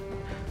moment.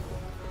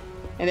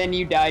 And then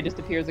you die just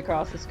appears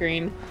across the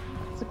screen.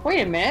 It's like,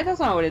 wait a minute, that's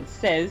not what it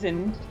says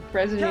in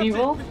Resident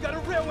Evil. We've got a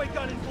railway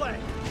gun in play.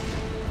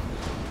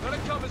 Let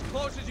it come as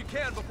close as you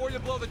can before you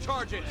blow the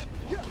charges.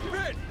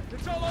 Thrid,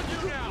 it's all on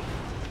you now.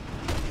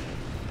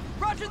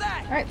 Roger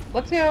that! Alright,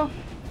 let's go.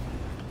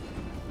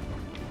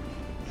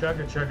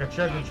 Chugga, chugga,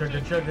 chugga,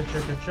 chugga, chugga,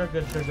 chugga,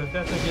 chugga, chugga.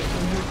 That thing gets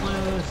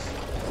useless.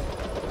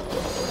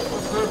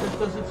 What purpose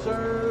does it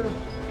serve?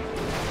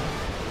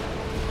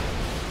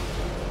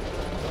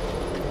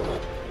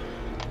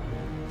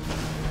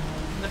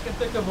 I can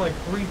think of like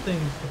 3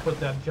 things to put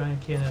that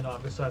giant cannon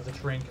on besides a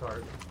train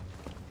cart.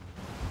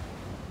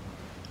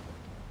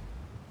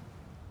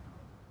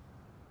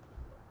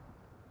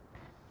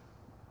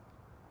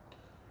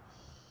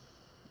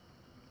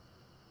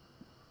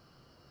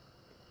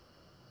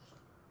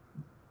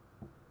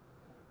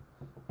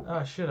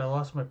 Ah, shit, I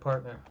lost my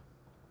partner.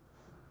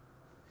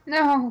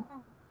 No.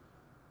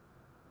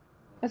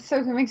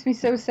 That makes me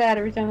so sad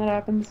every time that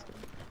happens.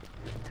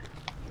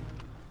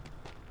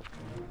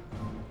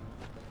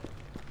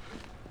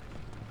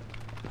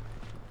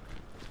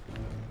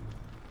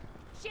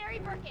 Sherry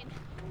Birkin,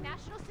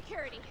 National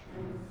Security.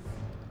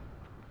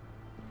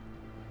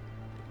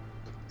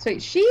 So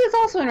wait, she is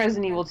also in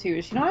Resident Evil 2,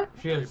 is she not?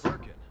 She is.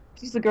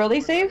 She's the girl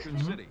they saved?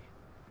 City.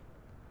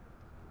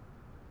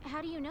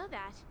 How do you know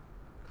that?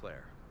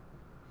 Claire,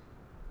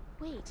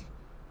 Wait,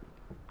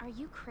 are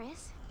you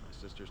Chris? my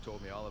sisters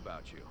told me all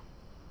about you.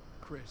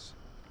 Chris,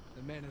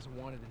 the man is a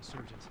wanted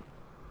insurgent.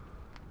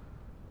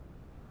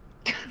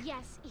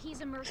 Yes,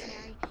 he's a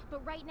mercenary,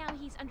 but right now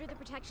he's under the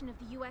protection of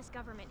the U.S.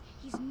 government.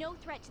 He's no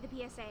threat to the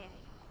PSAA.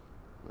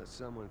 Unless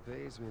someone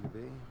pays me to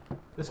be.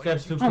 This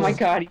guy's too cool. Oh my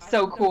god, he's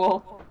so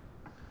cool.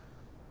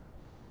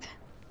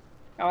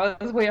 I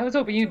was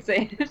hoping you'd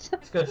say it.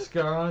 He's got a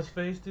scar on his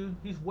face, dude.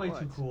 He's way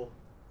too cool.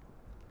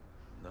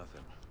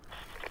 Nothing.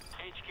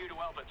 HQ to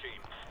Alpha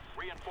Team.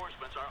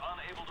 Reinforcements are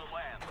unable to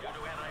land due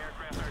to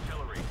anti-aircraft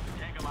artillery.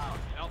 Take them out.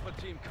 Alpha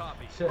Team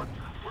copy. Shit.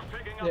 We're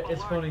picking up Yeah,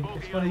 it's funny.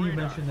 It's funny you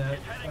mentioned that.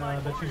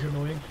 That she's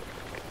annoying.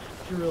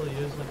 She really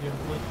is. Like, you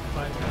have like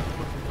 5 minutes to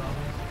put your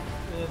problems,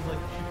 and then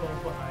like she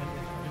falls behind,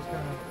 and she just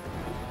kind of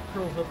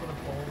curls up in a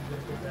ball and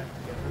gonna go back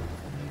together.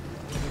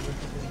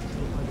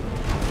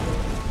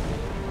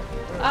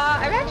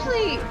 I've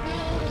actually...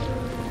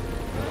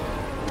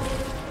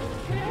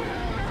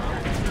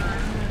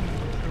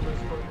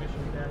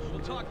 We'll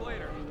talk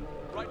later.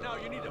 Right now,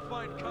 you need to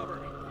find cover.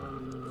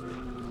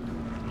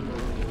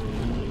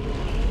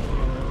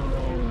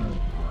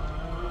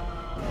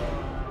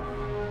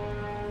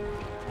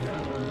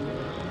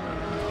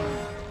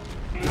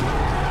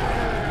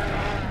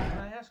 Can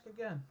I ask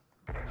again?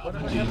 What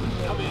am I Team,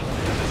 come in.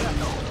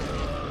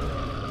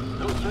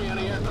 Those 3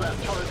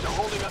 anti-aircraft turrets are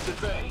holding us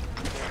at bay.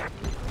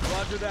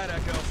 Roger that,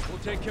 Echo. We'll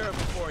take care of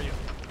it for you.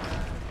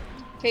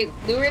 Okay,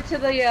 lure it to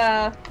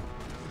the,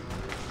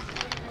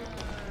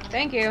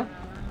 Thank you.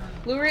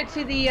 Lure it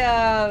to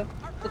the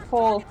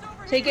pole.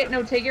 Take it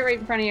right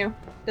in front of you.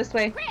 This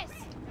way. Chris,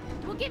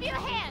 we'll give you a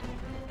hand.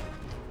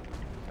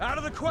 Out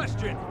of the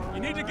question.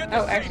 You need to get to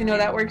Oh, actually, no,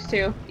 that works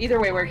too. Either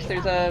way works.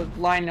 There's a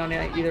line on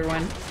it, either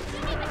one.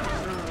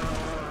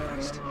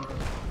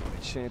 My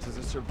chances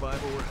of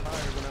survival were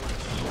higher when I was.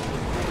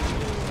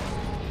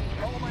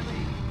 Follow my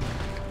lead.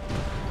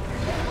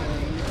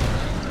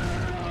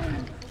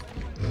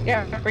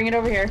 Yeah, bring it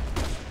over here.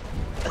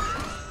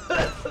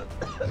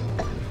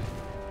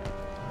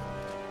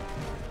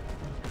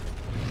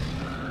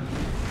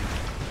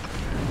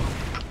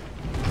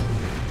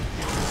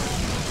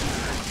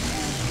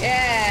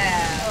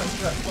 Yeah! Oh, you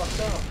got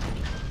fucked up.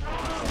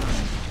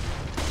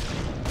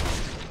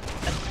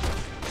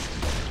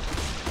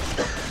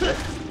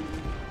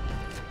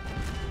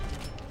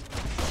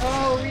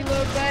 Oh,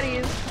 reload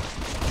buddies.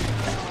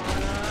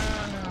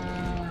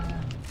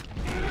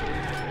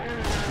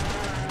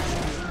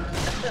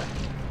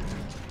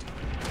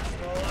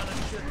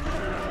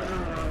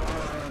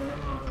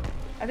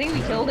 I think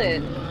we killed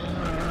it.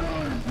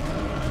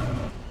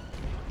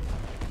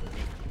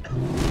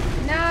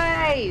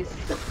 Nice!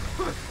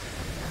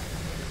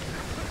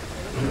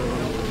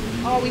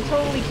 Oh, we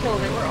totally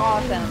killed it. We're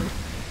awesome.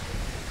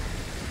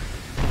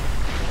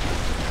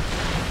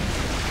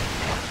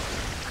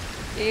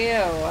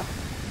 Ew.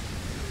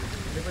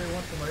 Anybody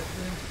want some ice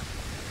cream?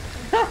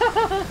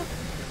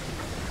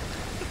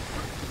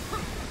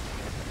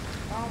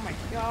 Oh my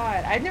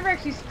god. I've never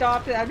actually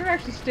stopped it. I've never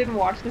actually stood and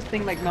watched this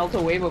thing like melt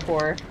away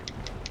before.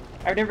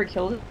 I've never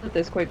killed it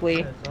this quickly.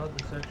 Yeah, it's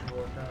oddly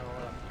sexual, kind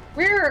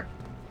of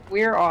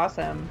We're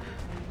awesome.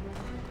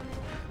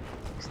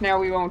 So now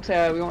we won't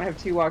have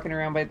 2 walking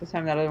around by the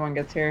time that other one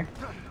gets here.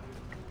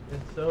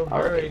 It's so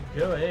very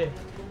good.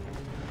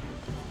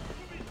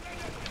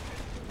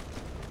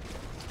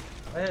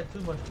 I had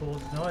too much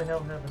bullets, now I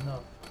don't have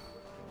enough.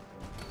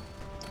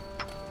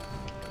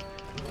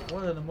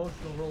 What an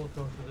emotional roller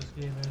coaster this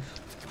game is.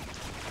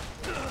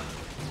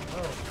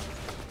 Oh.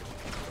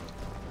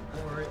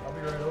 Alright, I'll be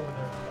right over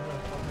there.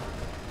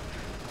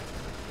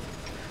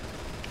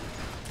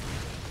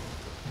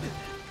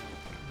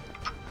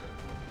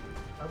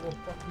 I will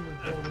fuck you with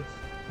bullets.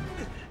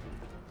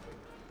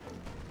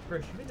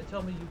 Chris, you mean to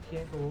tell me you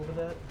can't go over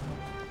that?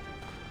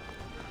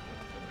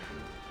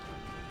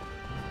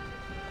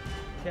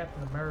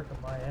 Captain America,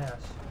 my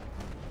ass.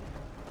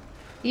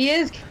 He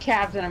is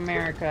Captain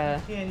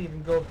America. You can't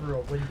even go through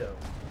a window.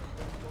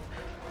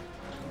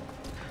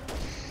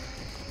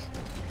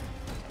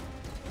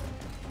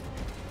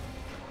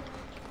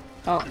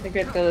 Oh, I think we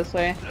have to go this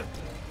way.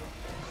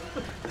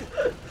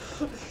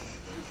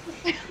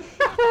 We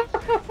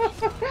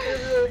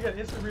got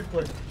instant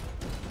replay.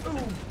 Ooh.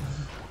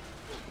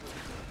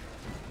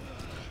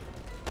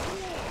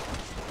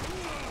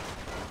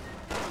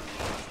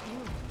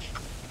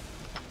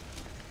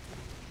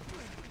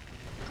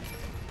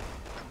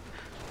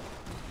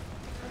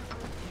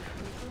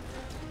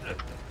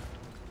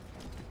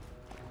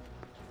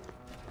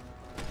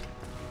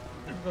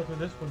 Go through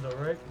this window,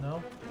 right?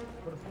 No?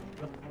 What if,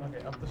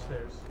 okay, up the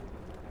stairs.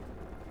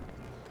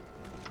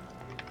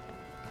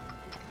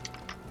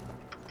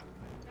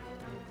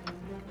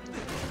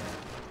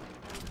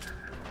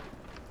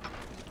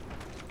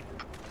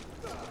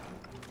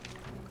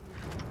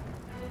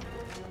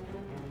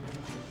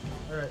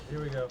 Alright,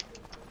 here we go.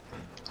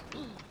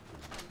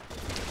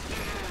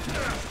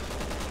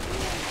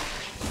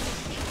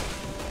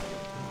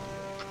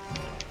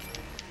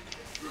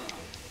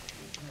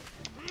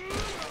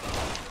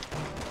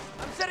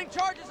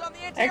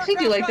 I actually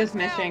do like this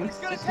mission,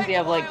 just because you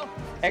have like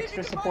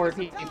extra support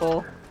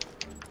people.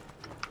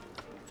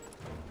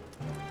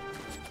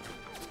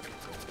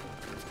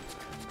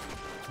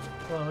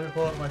 Well, let me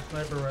pull out my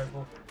sniper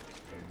rifle.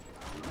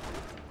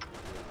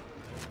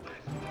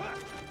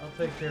 I'll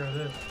take care of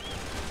this.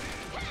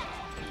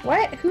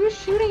 What? Who's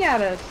shooting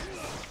at us?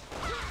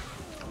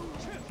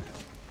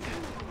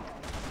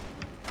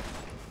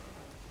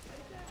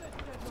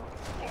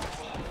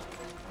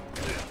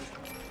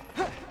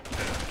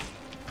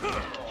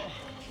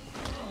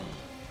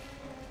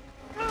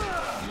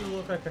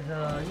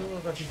 You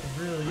look like you can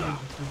really use a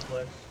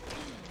suplex.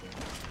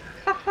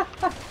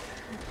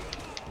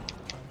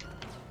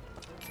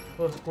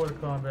 Close quarter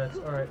combats.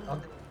 Alright,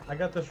 I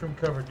got this room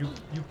covered. You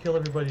kill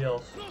everybody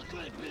else.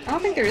 I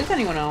don't think there is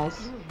anyone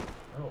else.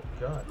 Oh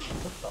god.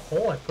 What's the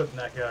hole I put in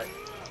that guy?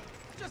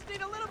 Just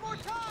need a little more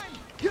time!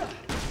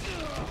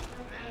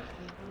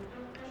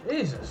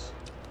 Jesus.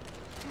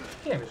 This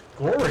game is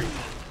gory.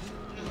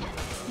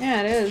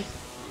 Yeah, it is.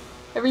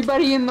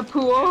 Everybody in the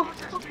pool.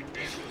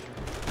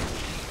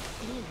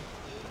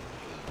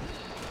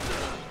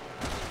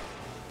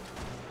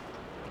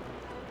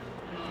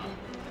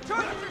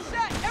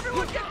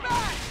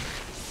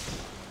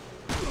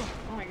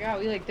 God,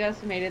 we like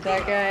decimated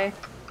that guy.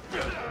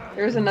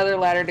 There was another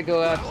ladder to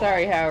go up.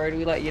 Sorry, Howard,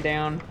 we let you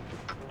down.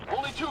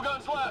 Only 2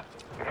 guns left.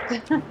 Okay,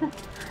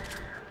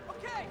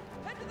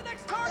 head to the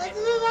next target.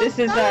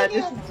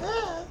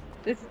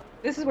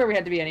 This is where we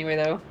had to be anyway,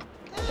 though.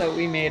 So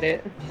we made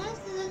it.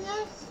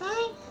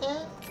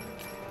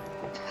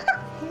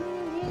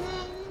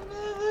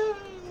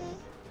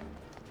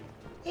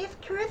 Is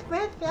Chris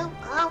Redfield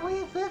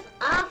always this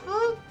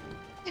awful?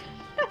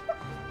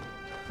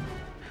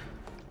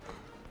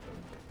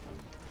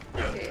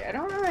 Okay, I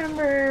don't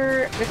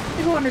remember. We have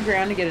to go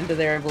underground to get into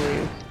there, I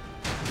believe.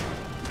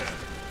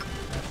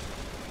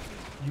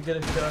 You get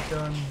a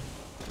shotgun.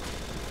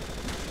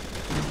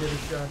 You get a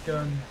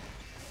shotgun.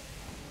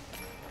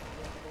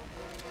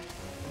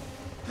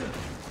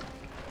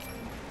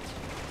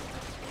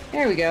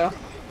 There we go.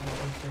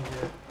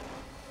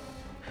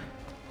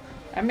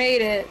 I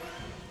made it.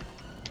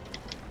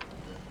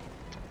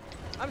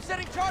 I'm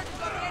setting charges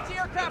on the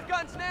anti-aircraft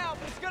guns now,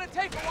 but it's gonna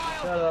take a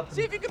while. Shut up.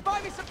 See if you can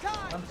buy me some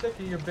time. I'm sick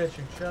of your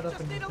bitching. Shut up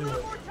and Just need a do little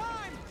it. more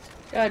time.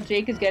 God,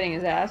 Jake is getting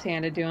his ass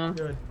handed to him.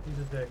 Good. He's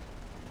a dick.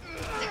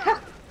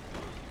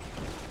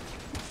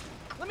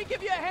 Let me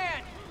give you a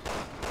hand.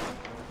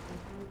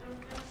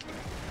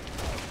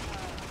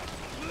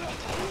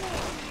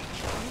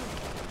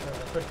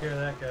 I took care of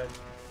that guy.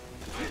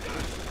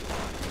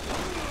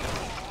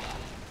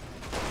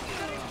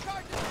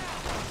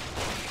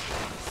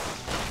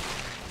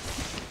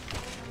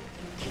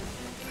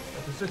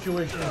 The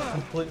situation is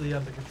completely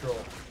under control.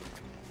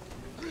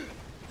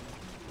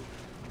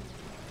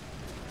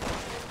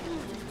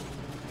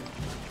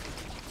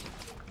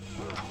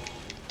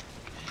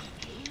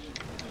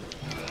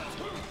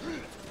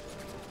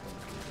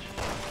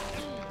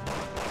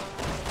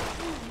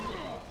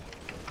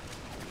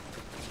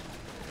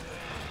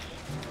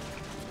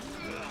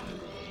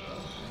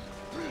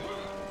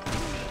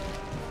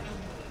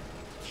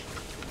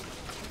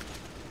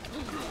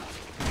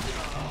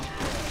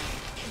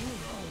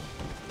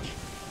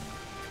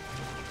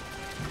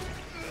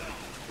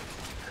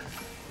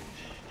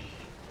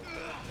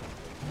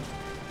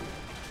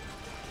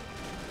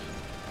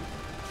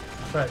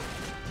 Right.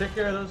 Take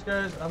care of those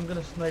guys. I'm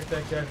gonna snipe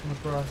that guy from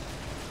across.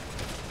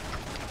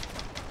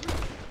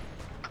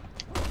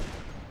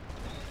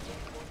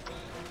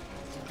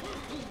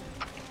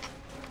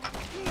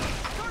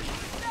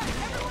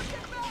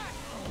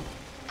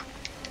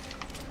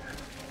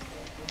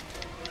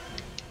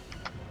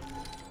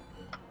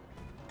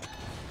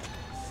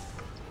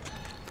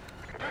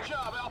 Good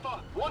job,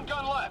 Alpha. One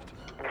gun left.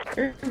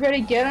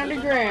 Everybody get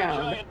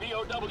underground. Giant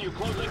BOW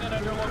closing in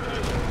on your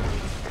location.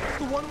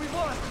 The one we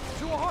lost.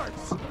 2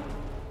 hearts.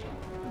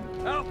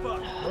 Alpha,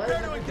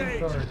 prepare to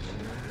engage.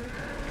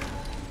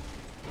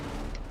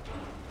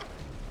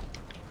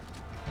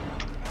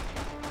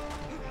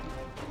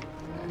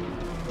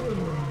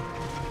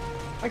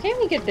 Why can't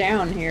we get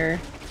down here?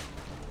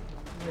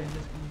 Yeah,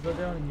 just go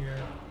down here.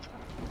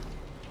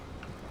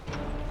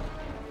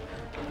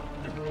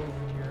 Go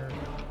over here.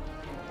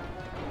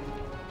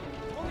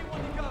 Only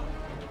one to go.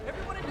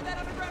 Everyone into that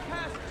underground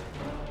passage.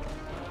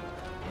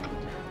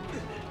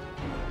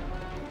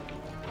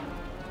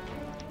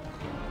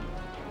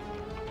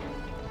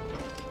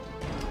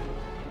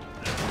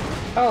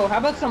 Oh, how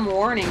about some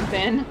warning,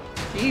 Finn?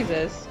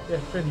 Jesus. Yeah,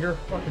 Finn, you're a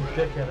fucking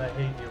dickhead. I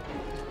hate you.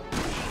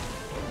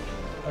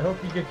 I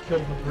hope you get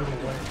killed in a brutal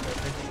way. That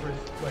makes Chris,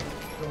 like,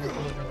 go with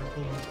whatever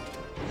cool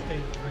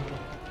state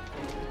drinking.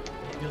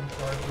 Feeling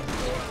sorry for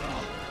himself.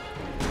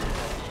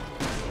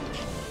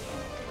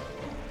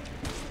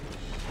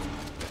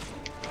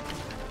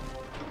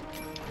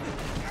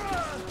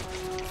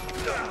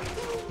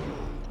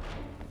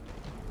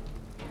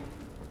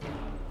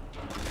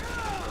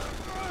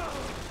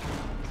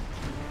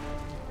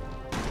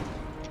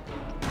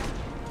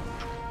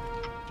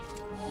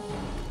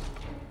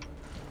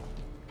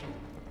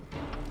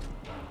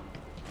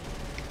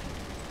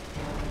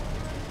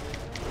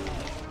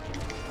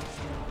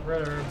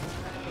 Red herb.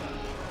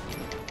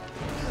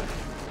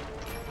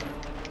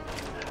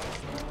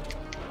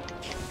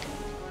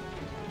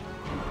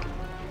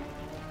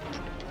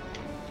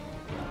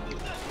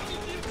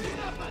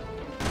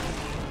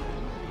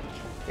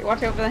 Okay,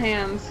 watch out for the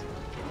hands.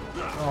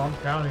 Oh, I'm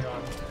counting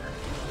on it.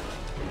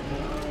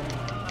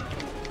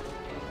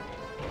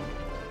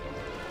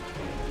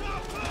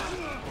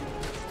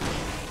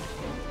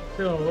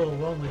 Feeling a little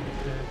lonely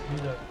these days.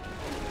 Need a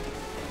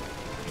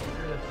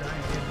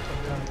giant hand to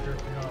come down and jerk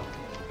me off.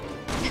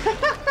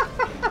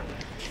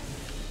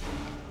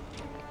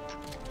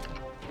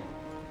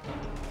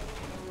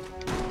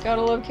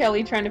 Gotta love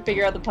Kelly trying to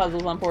figure out the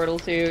puzzles on Portal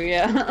 2,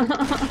 yeah.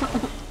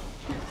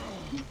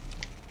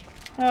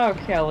 Oh,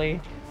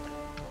 Kelly.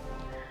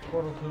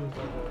 Portal 2 is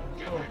like Portal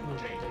 2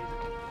 is amazing.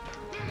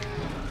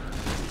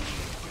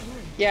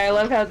 Yeah, I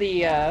love how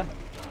the,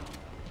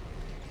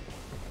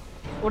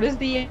 what is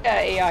the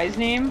AI's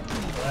name?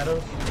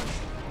 GLaDOS?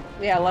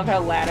 Yeah, I love how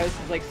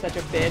GLaDOS is like such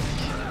a bitch.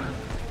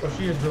 Well,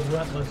 she is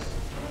relentless.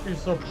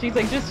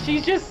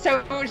 She's just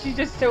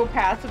so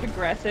passive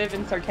aggressive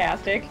and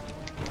sarcastic.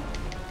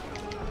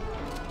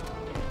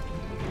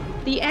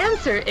 The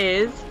answer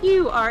is,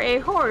 you are a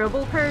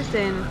horrible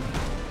person.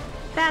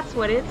 That's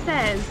what it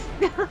says.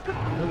 We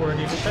weren't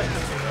even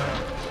testing for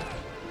that.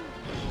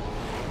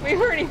 We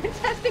weren't even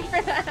testing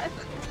for that.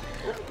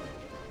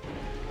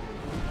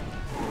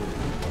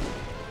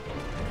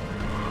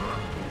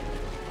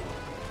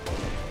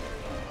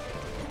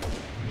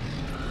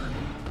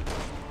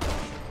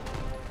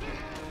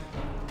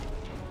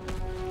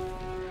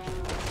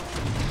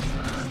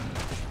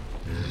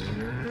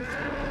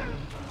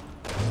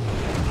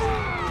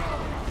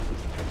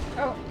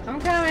 Oh, I'm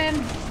coming.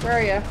 Where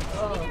are you?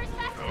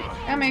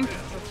 Coming.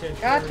 Okay,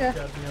 Gotcha.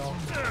 got me all.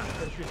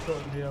 She's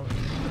sorting me out.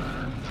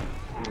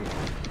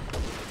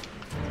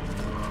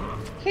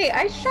 Okay,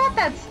 I shot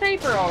that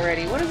sniper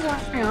already. What is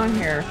going on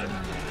here?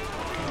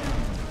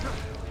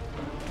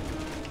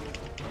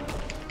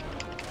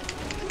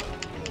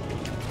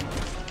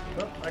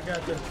 Oh, I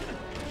got this.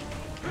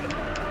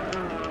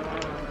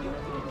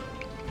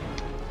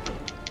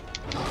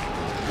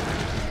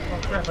 Oh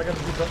crap, I got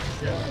to do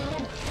buttons yet.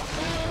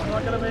 I'm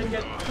not gonna make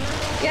it.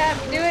 Yeah,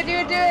 do it, do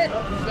it, do it.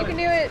 Oh, You can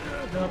do it.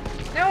 Nope.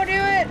 No, do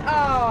it.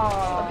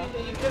 Oh. Are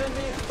you kidding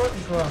me?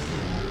 Button crops.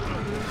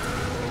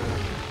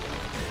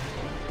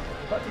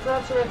 Button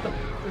crops are at the...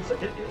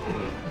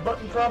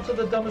 button crops are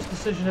the dumbest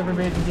decision ever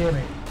made in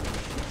gaming.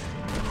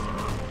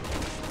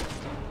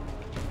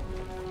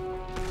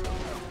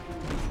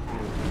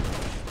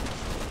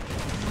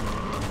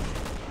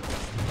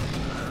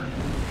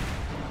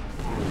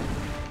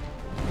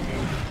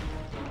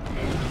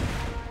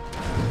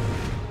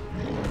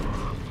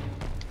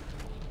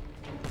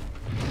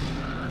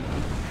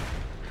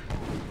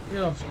 You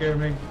don't scare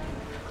me.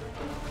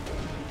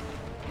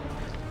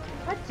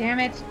 God damn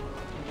it.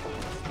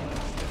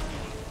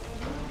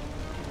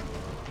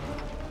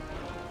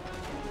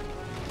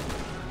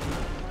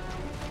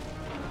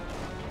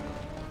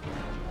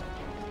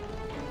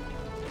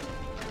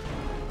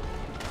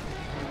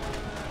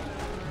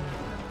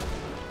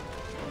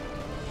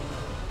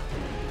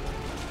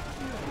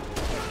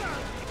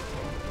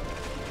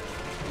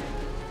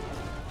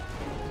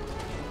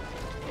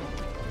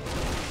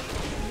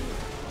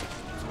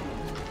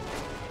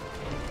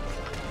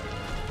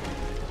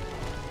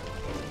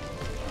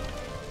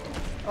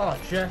 Oh,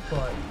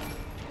 jackpot.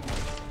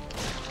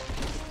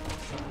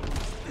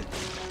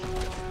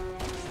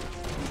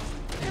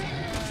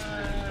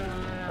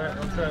 Alright,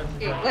 I'll try it.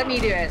 Okay, let me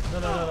do it.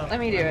 No. Let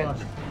me do it.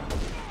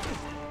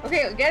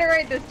 Okay, get it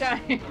right this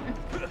time.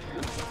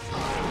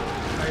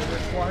 I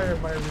require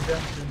my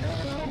redemption.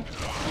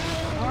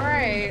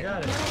 Alright.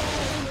 Got it.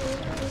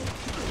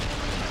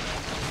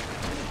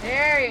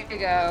 There you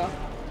go.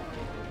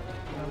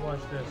 Now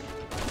watch this.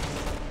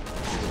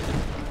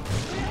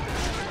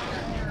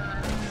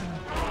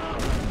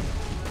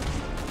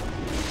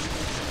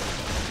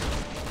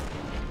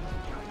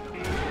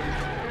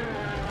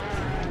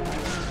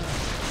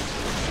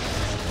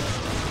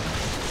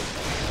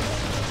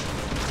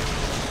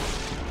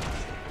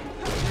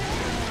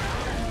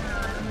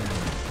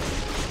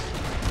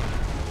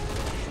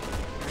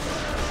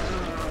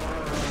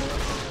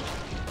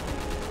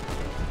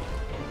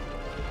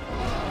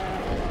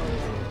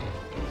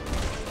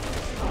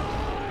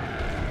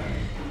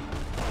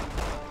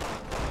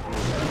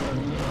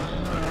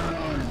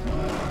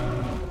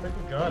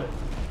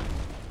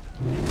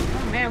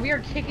 Man, we are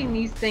kicking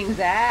these things'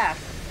 ass.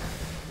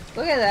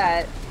 Look at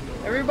that.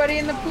 Everybody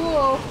in the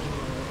pool.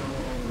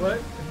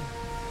 What?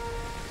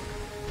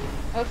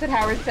 Oh, that's what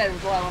Howard said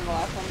was low on the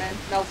last one, man.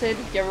 Melted.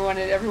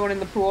 Everyone in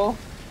the pool.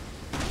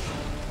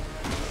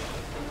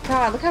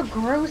 God, look how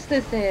gross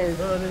this is.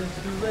 But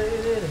it's too late,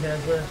 it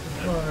has left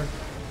its mark.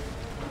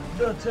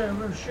 The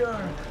terror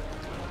shark.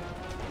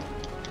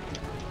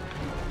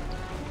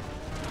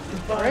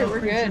 Alright, we're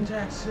good.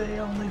 Attacks, they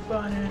only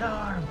find an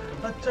arm.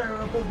 A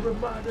terrible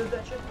reminder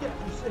that you get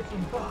your six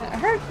and five.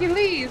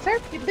 Hercules!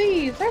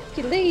 Hercules!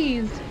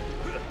 Hercules!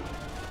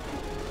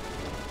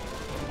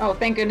 Oh,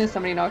 thank goodness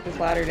somebody knocked this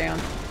ladder down.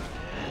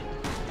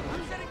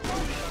 I'm setting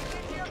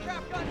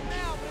anti-aircraft guns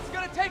now, but it's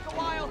gonna take a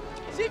while.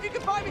 See if you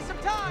can buy me some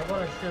time. How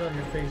about I shit on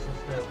your face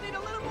instead? Just need a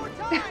little more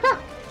time.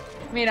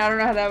 I mean, I don't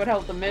know how that would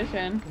help the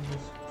mission.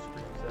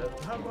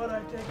 How about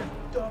I take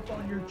a dump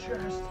on your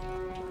chest?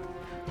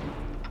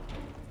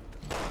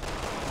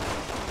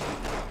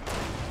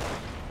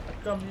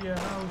 I come to your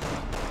house.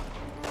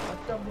 I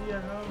come to your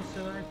house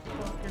and I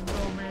fucking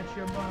romance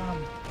your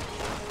mom.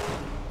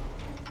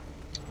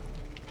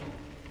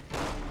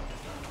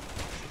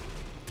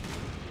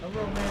 I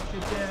romance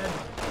your dad.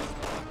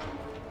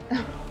 I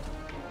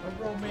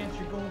romance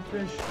your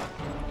goldfish.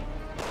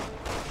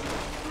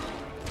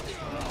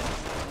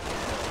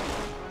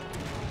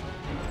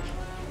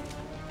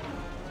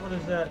 What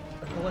is that?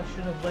 A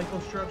collection of Lego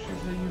structures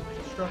that you've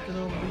constructed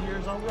over the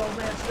years? I'll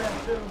romance that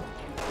too.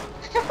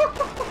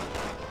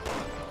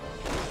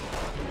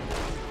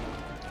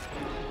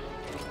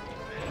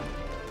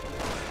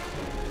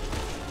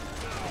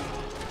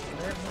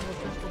 I have no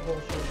pistol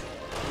bullshit.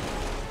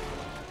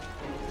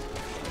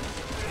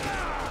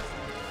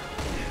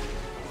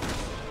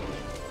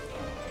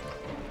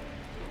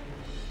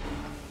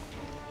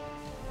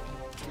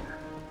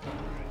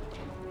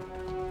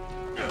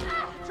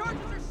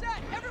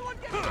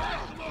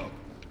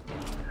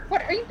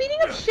 What, are you beating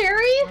up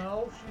Sherry?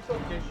 No, she's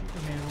okay. She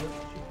can handle it.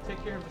 She can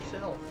take care of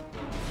herself.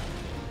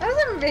 That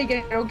doesn't make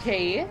it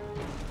okay.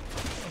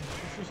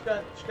 She's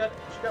got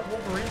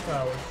Wolverine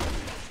powers.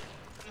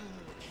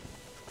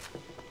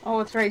 Oh,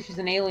 that's right. She's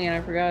an alien.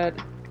 I forgot.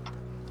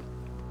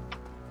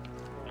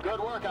 Good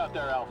work out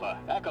there, Alpha.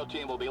 Echo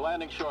team will be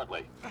landing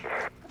shortly.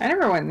 I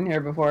never went in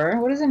here before.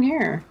 What is in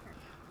here?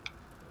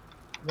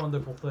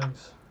 Wonderful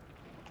things.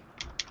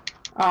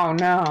 Oh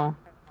no.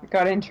 I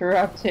got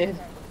interrupted.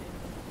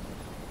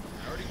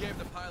 I already gave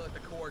the pilot the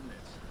coordinates.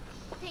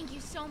 Thank you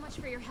so much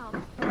for your help.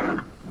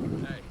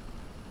 Hey.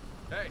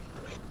 Hey.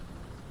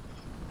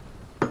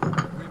 We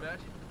met?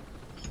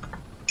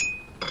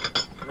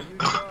 Well, you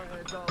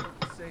jarheads all look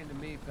the same to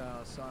me,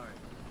 pal. Sorry.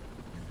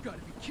 You've got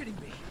to be kidding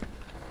me.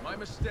 My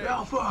mistake.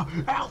 Alpha!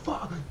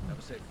 Alpha! Have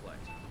a safe flight.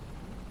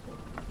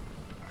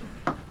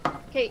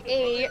 Okay,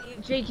 A,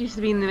 Jake used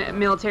to be in the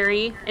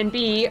military, and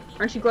B,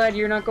 aren't you glad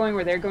you're not going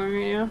where they're going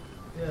right now?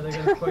 Yeah, they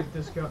gotta fight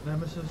Discount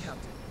Nemesis.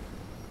 Captain,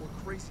 we're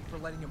crazy for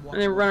letting him walk.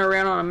 And then run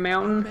around on a How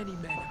mountain? many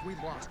men have we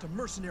lost to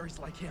mercenaries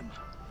like him?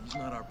 He's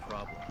not our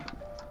problem.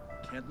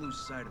 Can't lose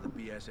sight of the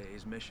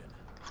BSAA's mission.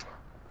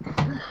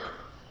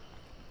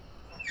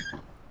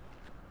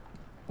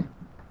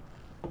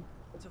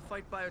 To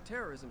fight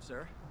bioterrorism,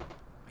 sir.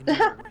 I know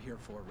what we're here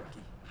for,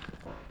 rookie.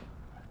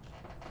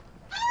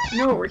 You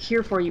know what we're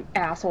here for, you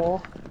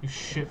asshole. You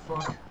shit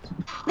fuck.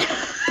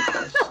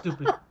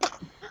 Stupid.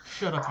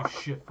 Shut up, you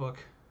shit fuck.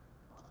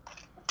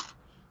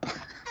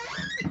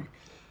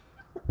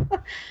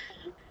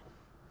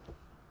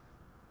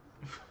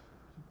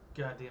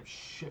 Goddamn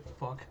shit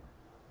fuck.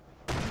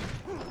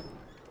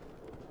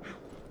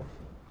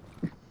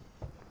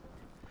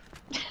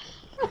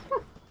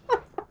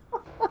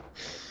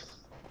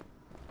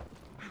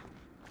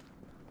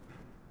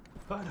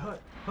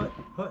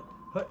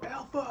 Hut,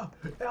 Alpha!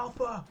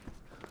 Alpha!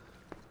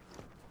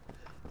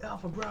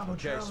 Alpha, Bravo,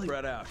 Okay, Charlie.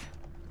 spread out.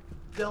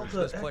 Delta,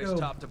 Search this place Echo,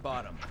 top to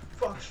bottom.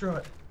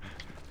 Foxtrot,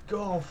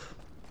 Golf.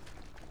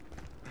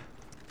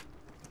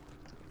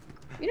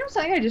 You know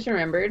something I just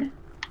remembered?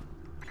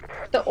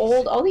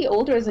 all the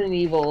old Resident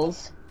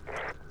Evils.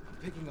 I'm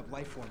picking up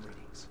life form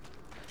readings.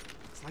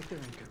 It's like they're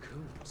in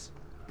cocoons.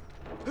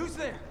 Who's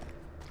there?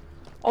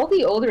 All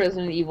the old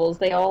Resident Evils,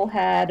 they all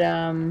had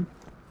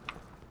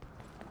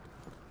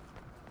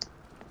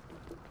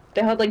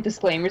like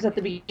disclaimers at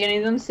the beginning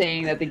of them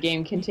saying that the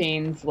game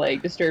contains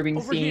like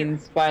disturbing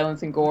scenes,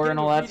 violence and gore and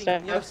all that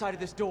stuff. On the other side of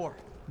this door.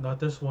 Not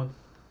this one.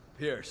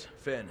 Piers,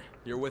 Finn,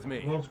 you're with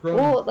me.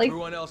 Well, like,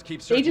 Everyone else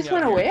keeps they searching just out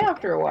went here. away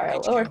after a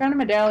while. Oh, I found a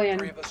medallion.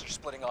 3 of us are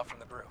splitting off from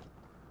the brew,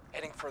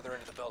 heading further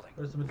into the building.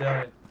 Where's the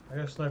medallion? I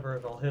got a sniper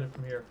rifle. I'll hit it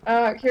from here.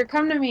 Here,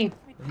 come to me.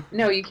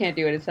 No, you can't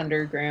do it. It's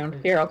underground.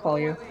 Here, I'll call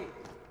you.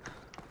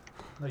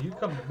 No, you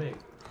come to me.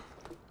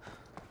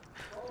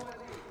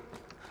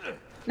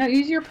 No,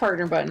 use your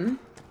partner button.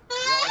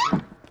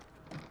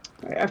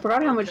 Right, I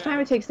forgot how much time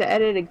it takes to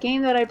edit a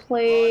game that I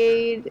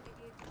played.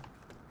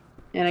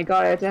 And I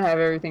got it to have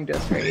everything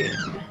just right.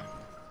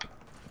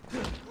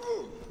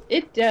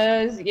 It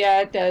does,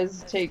 yeah, it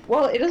does take,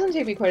 well, it doesn't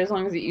take me quite as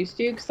long as it used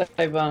to, because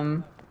I've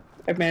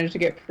managed to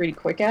get pretty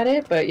quick at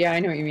it, but yeah, I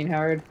know what you mean,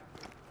 Howard.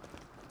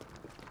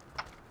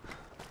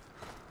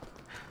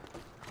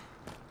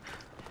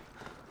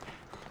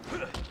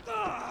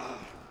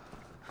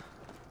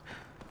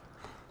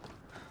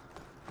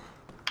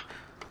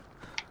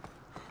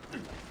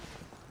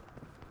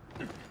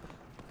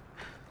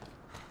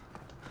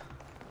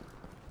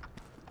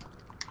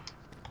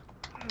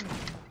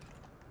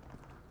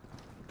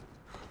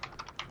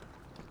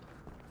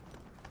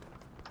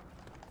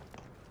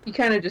 You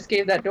kind of just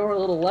gave that door a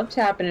little love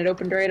tap and it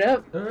opened right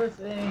up.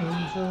 Earth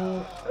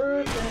angel,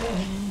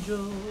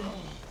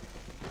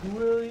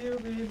 will you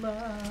be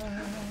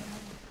mine?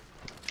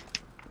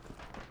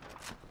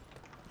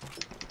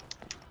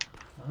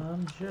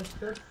 I'm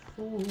just a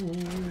fool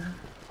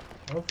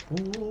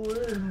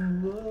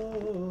in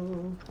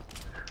love.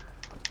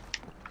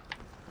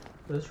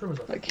 This room is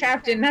a But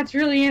Captain, that's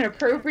really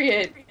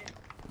inappropriate.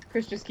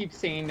 Chris just keeps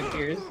saying to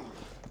Piers.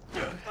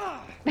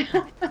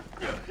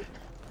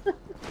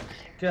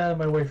 Get out of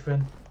my way,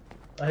 Finn.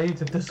 I need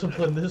to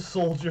discipline this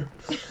soldier.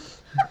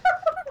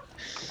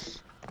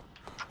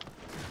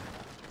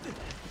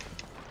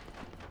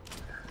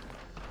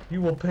 You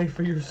will pay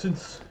for your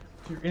sins,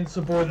 your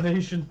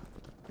insubordination.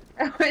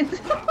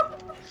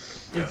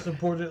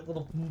 Insubordinate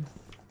little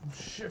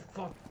shit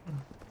fuck.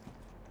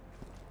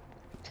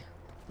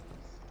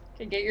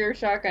 Okay, get your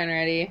shotgun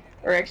ready.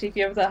 Or actually, if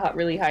you have the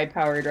really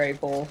high-powered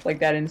rifle, like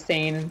that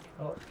insane,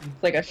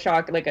 it's like a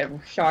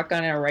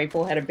shotgun and a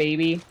rifle had a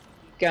baby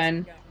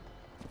gun.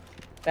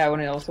 That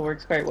one also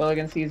works quite well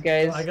against these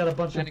guys. I got a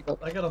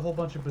whole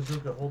bunch of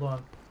bazooka. Hold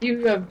on.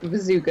 You have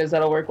bazookas,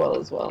 that'll work well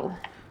as well.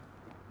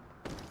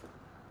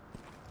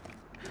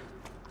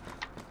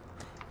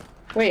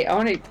 Wait,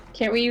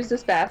 can't we use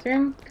this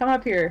bathroom? Come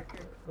up here.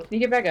 Can you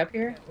get back up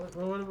here? What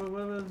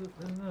is it?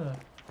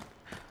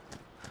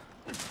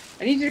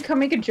 I need you to come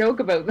make a joke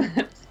about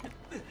this.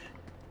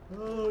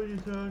 Oh, what are you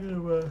talking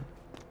about?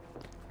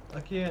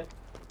 I can't.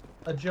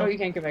 A joke. Oh, you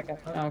can't get back up.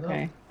 Oh,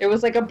 okay. No. It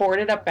was like a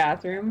boarded up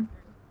bathroom.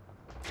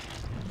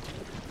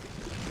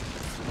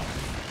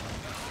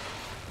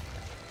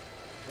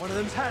 One of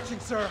them's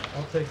hatching, sir.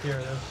 I'll take care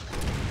of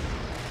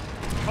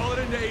this. Call it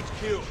into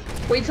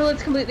HQ. Wait till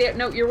it's completely out.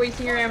 No, you're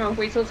wasting your ammo.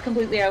 Wait till it's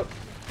completely out.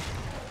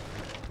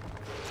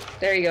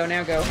 There you go.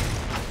 Now go.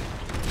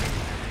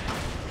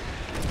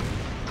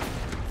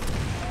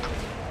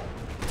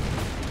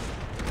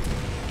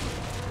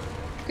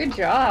 Good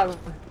job.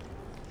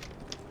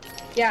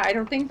 Yeah, I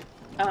don't think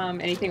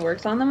anything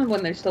works on them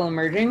when they're still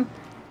emerging.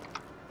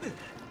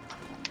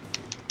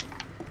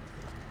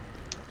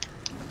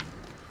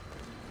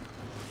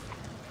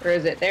 Where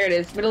is it? There it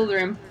is. Middle of the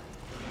room.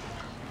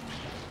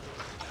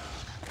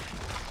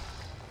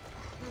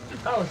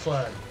 Power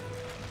slide.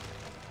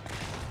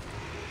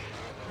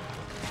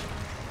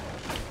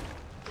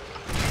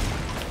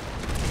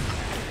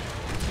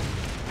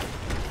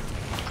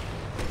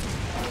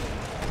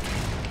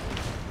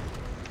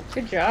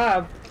 Good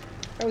job.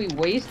 Oh, we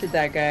wasted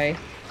that guy.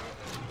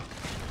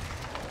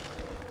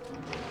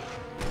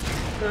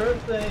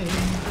 Earth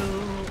angel,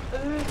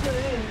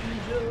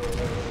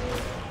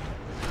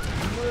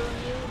 will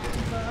you be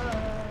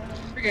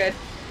mine? We're good.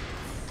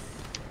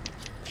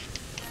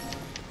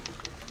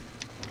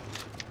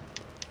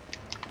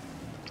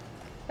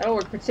 That'll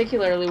work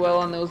particularly well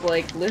on those,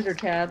 like, lizard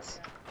cats.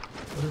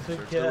 What is it,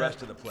 Search the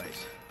rest of the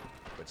place,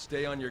 but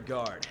stay on your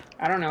guard.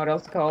 I don't know what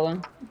else to call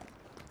them.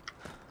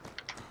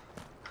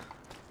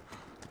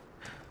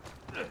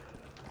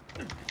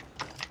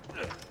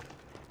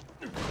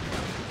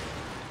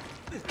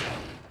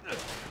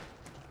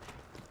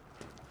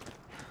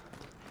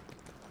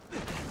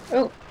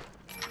 Oh.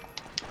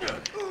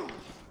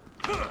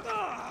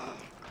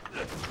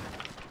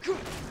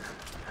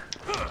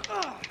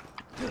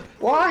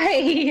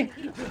 Why?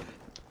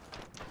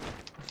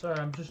 Sorry,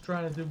 I'm just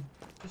trying to do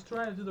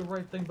the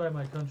right thing by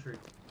my country.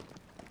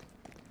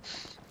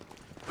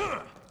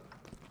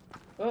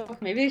 Oh,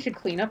 maybe they should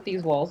clean up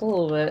these walls a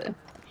little bit.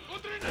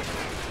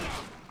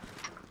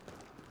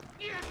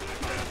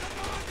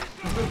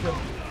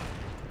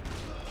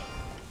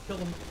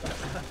 killed him.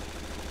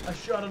 I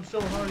shot him so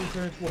hard he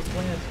turned into a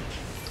plant.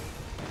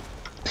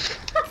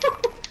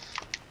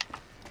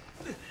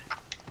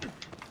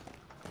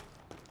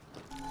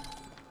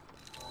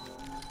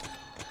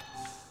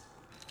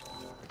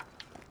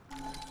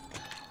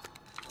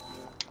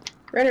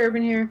 Red herb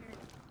in here.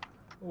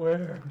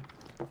 Where?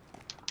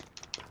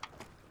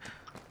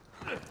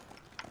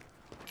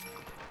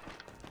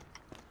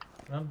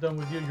 When I'm done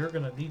with you, you're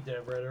gonna need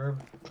that red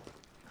herb.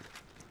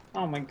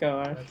 Oh my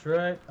gosh. That's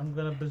right. I'm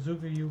gonna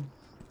bazooka you.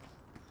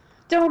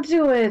 Don't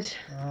do it.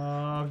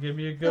 Oh, give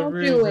me a good Don't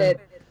reason. do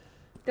it.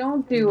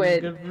 Don't do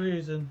it. Good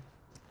reason.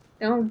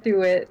 Don't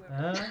do it.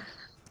 Huh?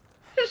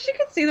 She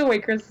can see the way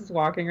Chris is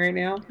walking right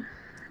now.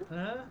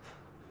 Huh?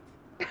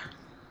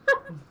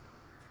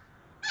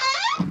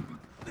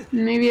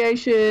 Maybe I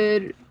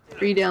should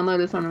re-download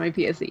this onto my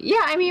PSC.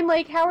 Yeah, I mean,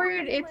 like,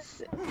 Howard,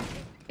 it's...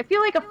 I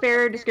feel like a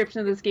fair description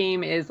of this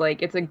game is,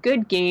 like, it's a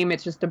good game,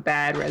 it's just a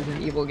bad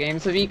Resident Evil game.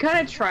 So if you kind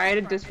of try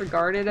to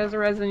disregard it as a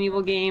Resident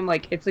Evil game,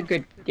 like, it's a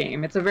good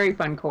game. It's a very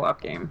fun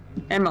co-op game.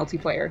 And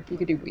multiplayer. You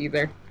could do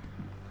either.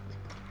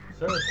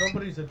 Sir,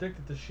 somebody's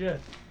addicted to shit.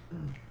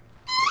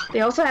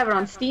 They also have it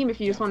on Steam if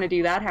you just want to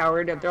do that,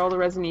 Howard. All the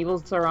Resident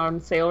Evils are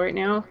on sale right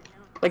now.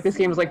 Like, this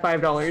game is like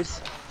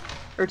 $5.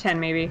 Or 10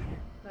 maybe.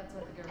 That's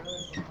what the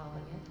guerrillas were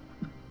calling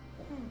it.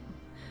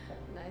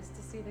 Nice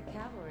to see the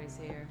cavalry's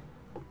here.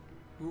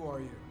 Who are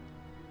you?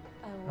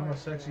 I'm a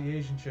sexy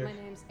Asian chick. My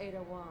name's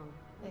Ada Wong.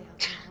 They held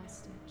me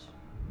hostage.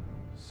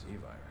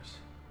 C-virus.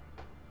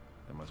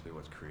 That must be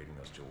what's creating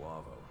those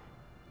Jawavo.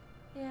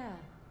 Yeah,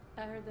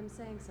 I heard them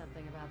saying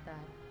something about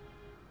that.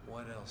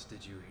 What else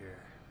did you hear?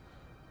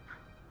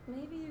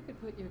 Maybe you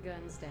could put your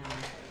guns down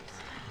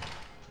first.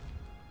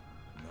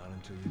 Not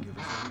until you give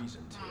us a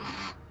reason to.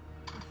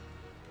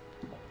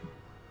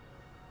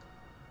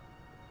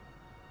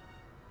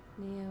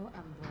 Neo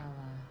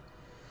Umbrella.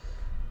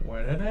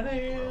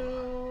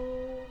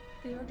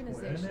 The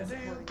organization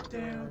supporting the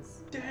guerrillas.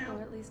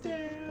 Or at least I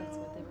think that's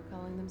what they were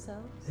calling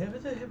themselves.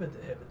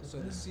 So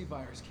the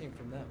C-virus came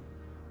from them.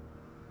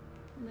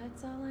 And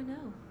that's all I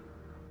know.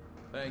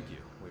 Thank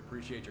you. We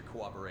appreciate your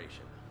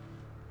cooperation.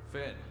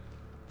 Finn.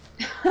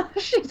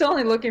 She's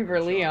only looking for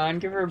Leon.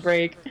 Give her a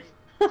break.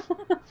 Yes,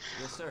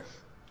 sir.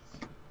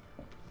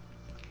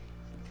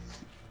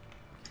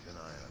 Keep an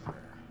eye on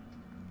her.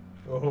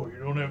 Oh, you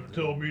don't have to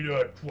tell me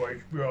that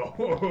twice,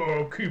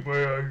 bro. Keep my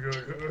eyes on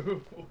her.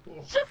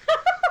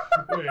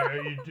 Hey, how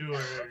you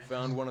doing?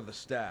 Found one of the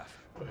staff.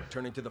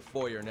 Returning to the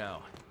foyer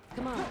now.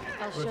 Come on,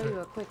 I'll show you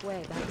a quick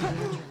way back to the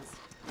entrance.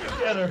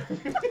 Get her.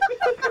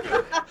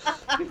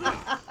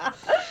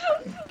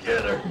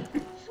 Get her.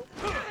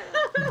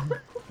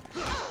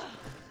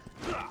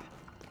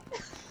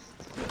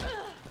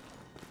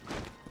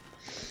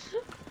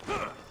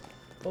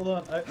 Hold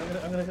on, I'm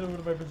gonna hit her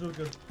with my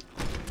bazooka.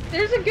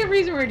 There's a good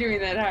reason we're doing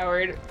that,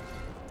 Howard.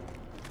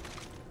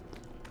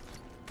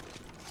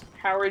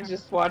 Howard's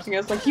just watching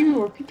us like,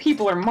 you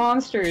people are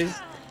monsters.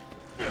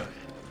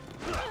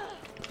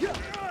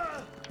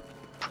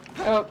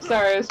 Oh,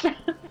 sorry, I was trying.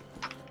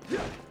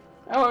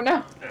 Oh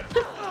no.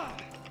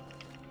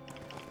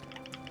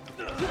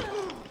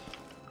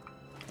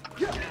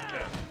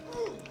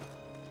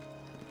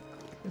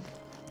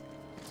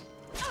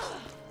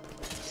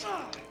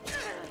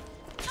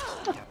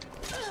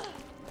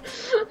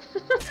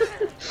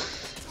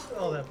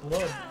 Oh, that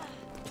blood.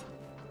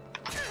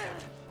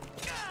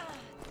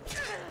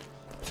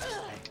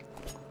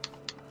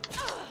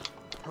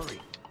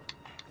 Hurry.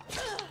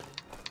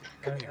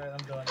 I'm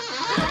done.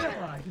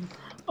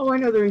 Oh, I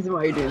know the reason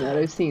why you're doing that.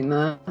 I've seen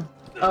that.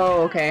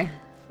 Oh, okay.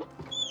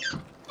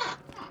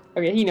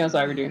 Okay, he knows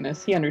why we're doing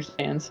this. He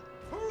understands.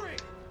 Hurry!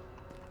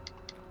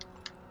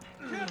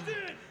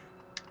 Captain!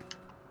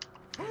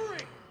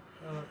 Hurry!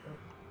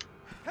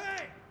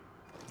 Hey!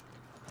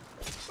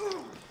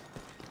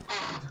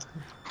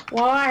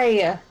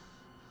 Why?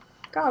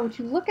 God, would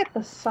you look at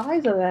the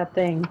size of that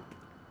thing?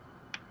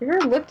 Have you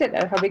ever looked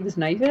at how big this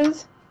knife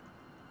is?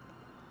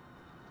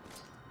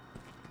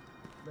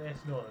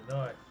 That's not a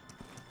knife.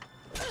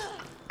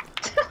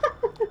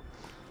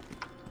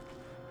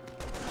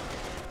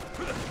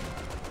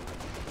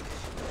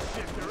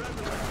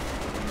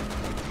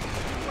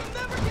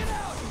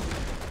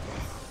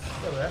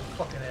 That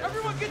fucking ass.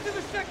 Everyone get to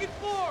the second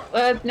floor!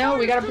 No,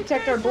 we gotta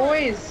protect our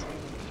boys.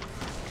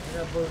 I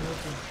got boys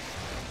with me.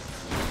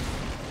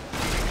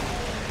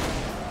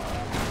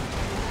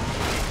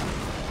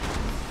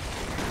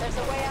 There's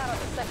a way out on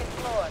the second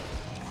floor.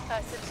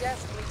 I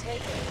suggest we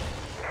take it.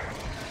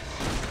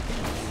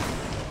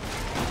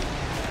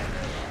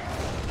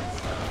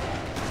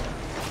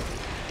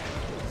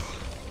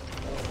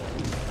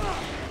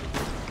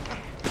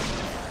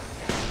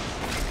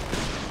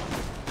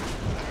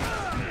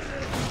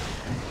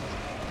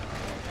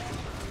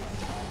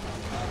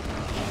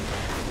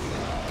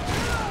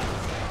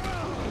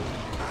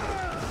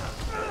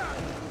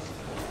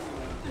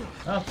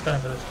 Now it's time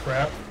for this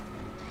crap.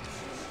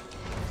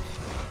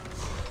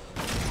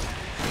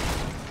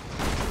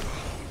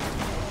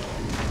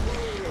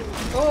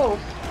 Oh! I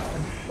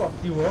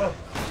fucked you up.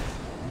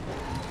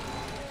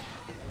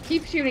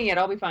 Keep shooting it,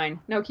 I'll be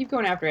fine. No, keep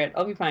going after it,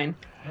 I'll be fine.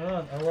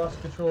 I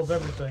lost control of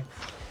everything.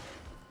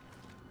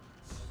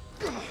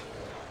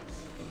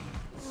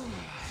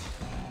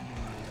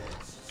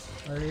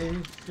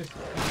 He's just...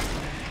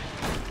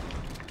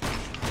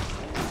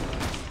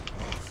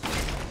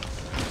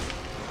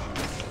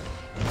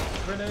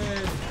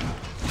 Grenade!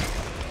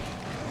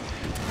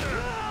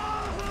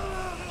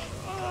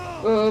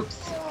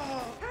 Oops.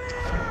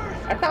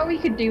 I thought we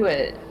could do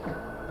it.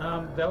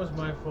 That was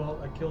my fault.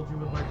 I killed you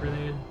with my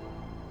grenade.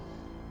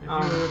 If you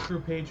were a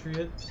true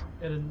patriot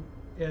and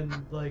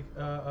like,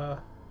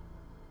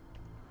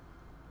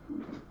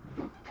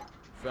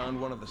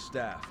 Found one of the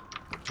staff.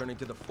 Returning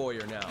to the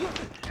foyer now.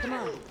 Come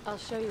on, I'll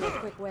show you a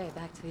quick way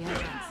back to the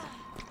entrance.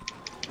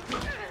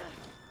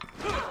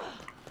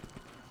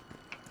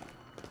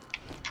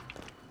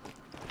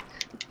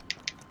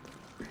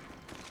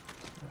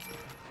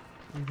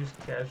 you just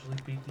casually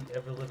beat the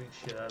ever-living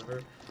shit out of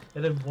her,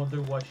 and then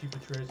wonder why she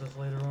betrays us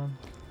later on.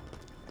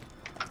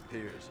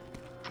 Piers.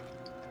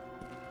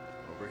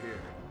 Over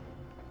here.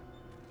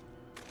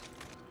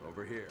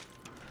 Over here.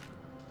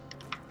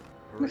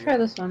 Let's try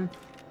this one.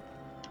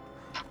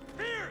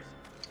 Piers!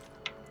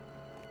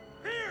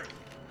 Piers!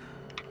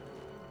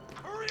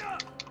 Hurry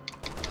up!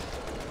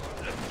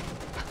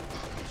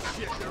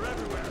 Shit, they're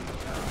everywhere.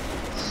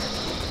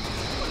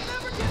 We'll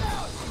never get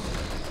out!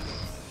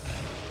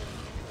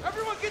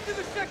 Everyone get to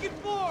the second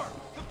floor!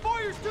 The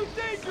foyer's too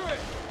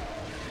dangerous!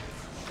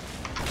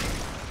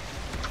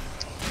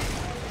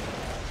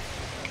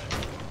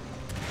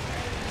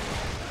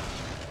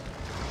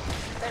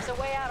 There's a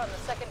way out on the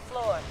second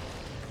floor.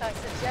 I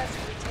suggest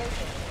we take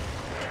it.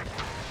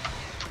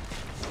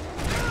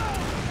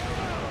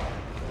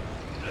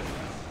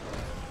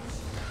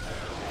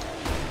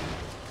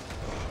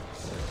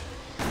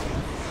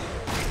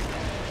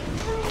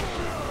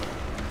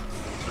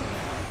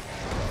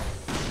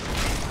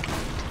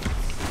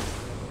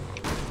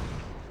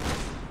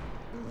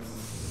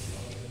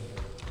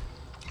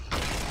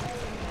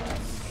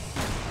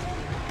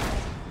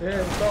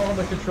 Yeah, it's all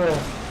under control.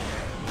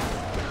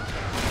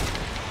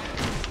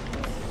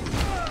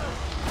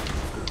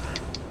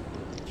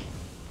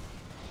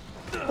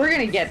 We're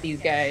gonna get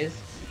these guys.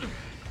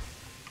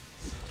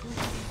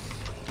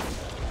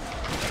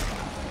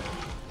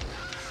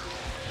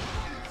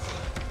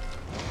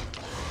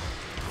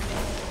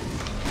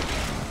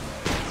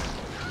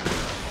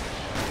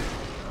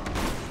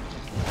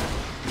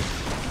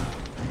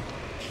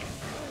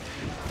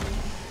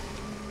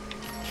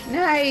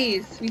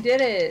 Nice! We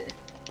did it!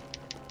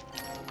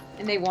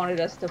 And they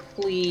wanted us to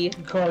flee.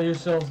 You call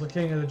yourselves the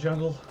king of the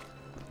jungle?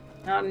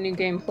 Not in New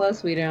Game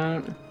Plus, we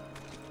don't.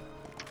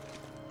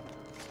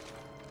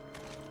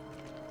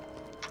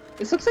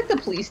 This looks like the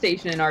police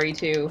station in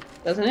RE2,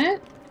 doesn't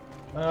it?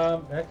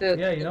 Yeah,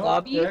 you know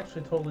what? It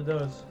actually totally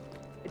does.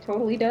 It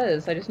totally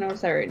does. I just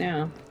noticed that right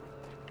now.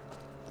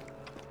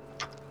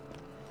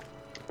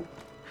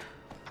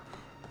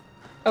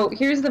 Oh,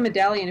 here's the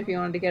medallion if you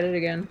wanted to get it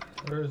again.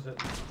 Where is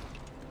it?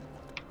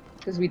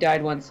 Because we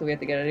died once, so we have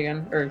to get it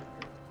again. Or,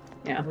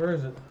 yeah. Where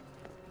is it?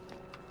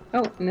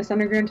 Oh, in this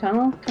underground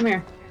tunnel? Come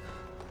here.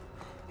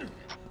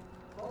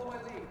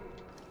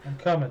 I'm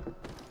coming.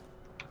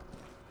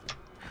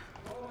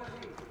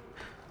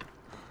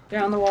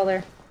 Down the wall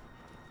there.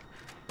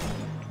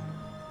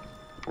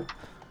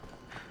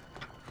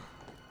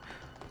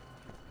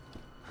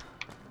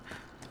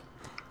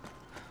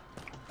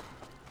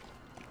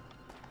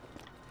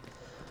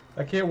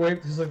 I can't wait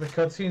because like the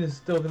cutscene is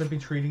still going to be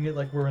treating it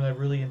like we're in a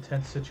really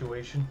intense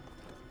situation.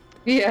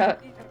 Yeah.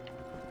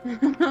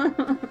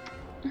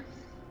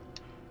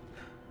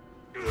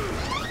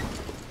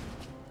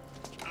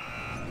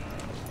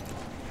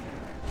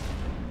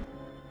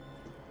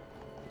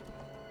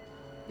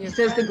 He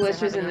says the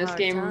glitches in this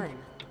game.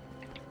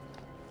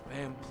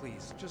 Ma'am,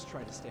 please, just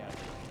try to stay out of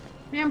the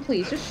way. Man,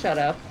 please, just shut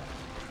up.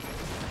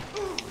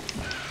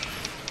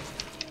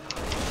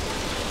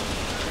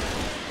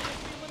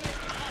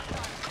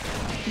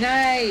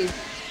 Nice!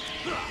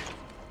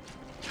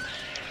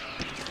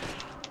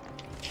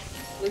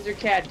 Lizard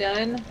cat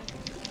done.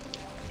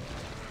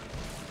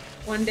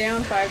 1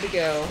 down, 5 to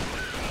go.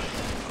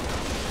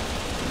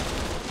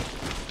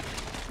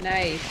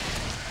 Nice.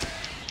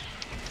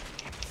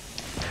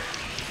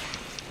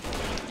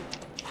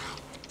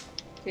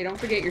 Okay, don't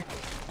forget your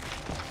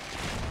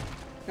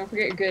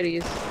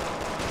goodies.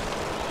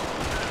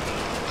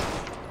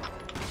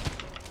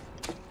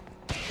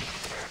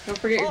 Don't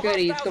forget your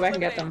goodies. Go back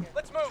and get them.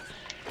 Let's move.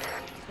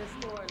 This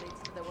door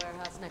leads to the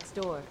warehouse next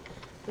door.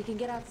 We can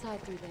get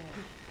outside through there.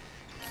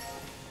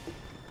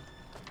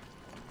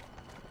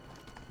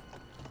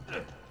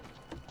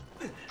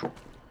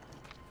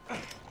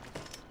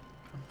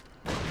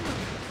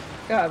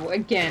 God,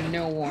 again,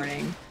 no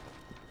warning.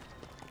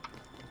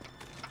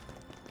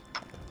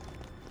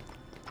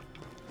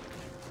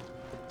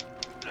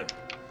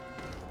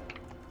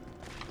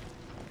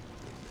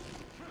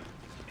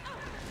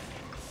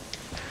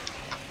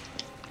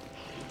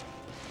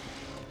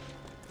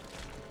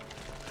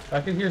 I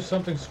can hear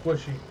something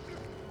squishy.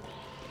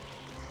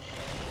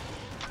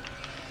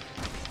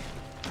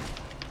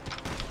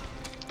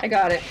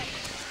 got it.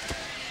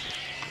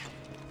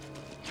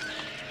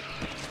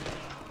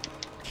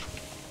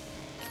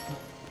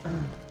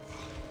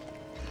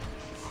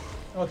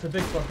 Oh, it's a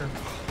big fucker.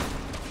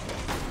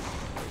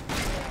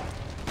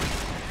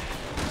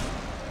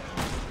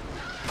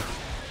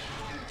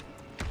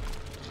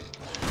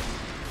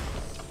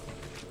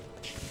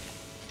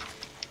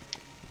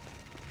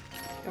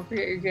 Don't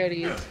forget your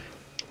goodies.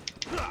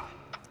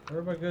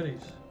 Where are my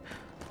goodies?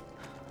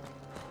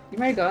 You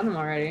might have gotten them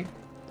already.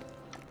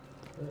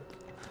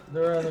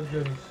 There are no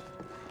goodies.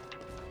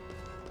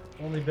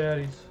 Only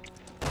baddies.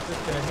 What's this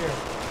guy here?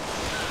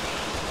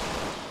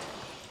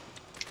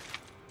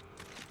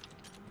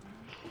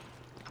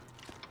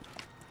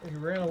 He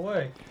ran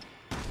away.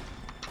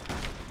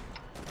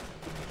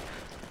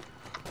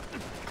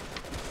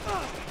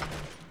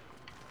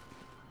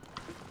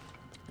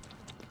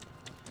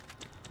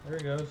 There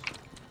he goes.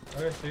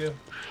 I see you.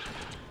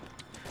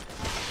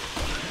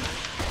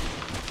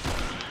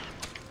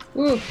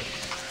 Woo!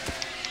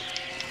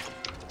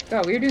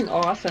 God, we're doing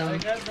awesome. I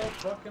got no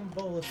fucking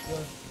bullets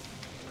left.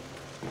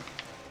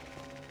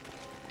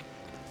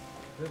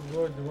 Good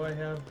lord, do I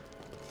have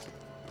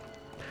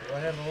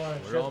a lot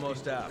of We're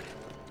almost out.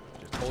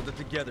 Just hold it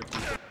together,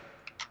 people.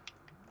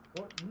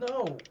 What?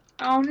 No!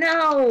 Oh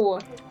no!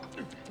 What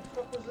the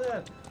fuck was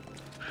that?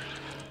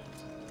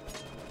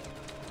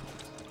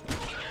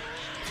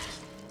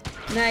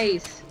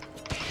 Nice.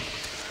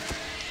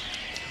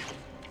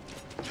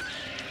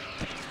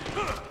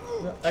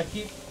 No, I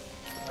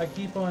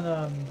keep on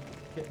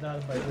getting out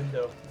of my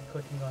window and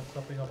clicking on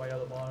something on my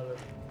other monitor.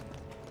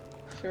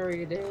 Sure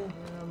you do.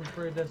 I'm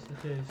afraid that's the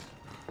case.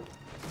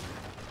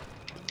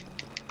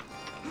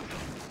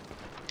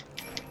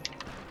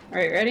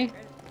 Alright, ready?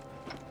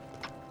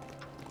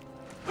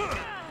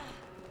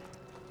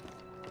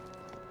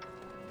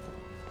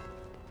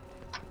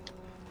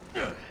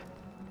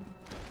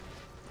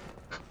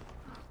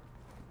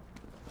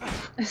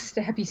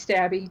 Stabby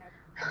stabby.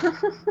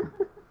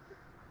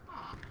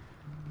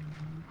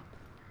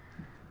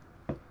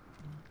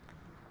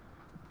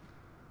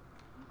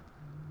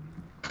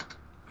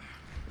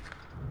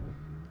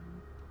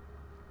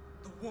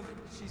 The woman,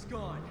 she's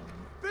gone.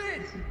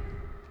 Finn!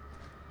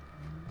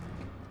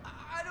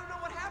 I don't know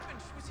what happened.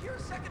 She was here a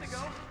second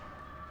ago.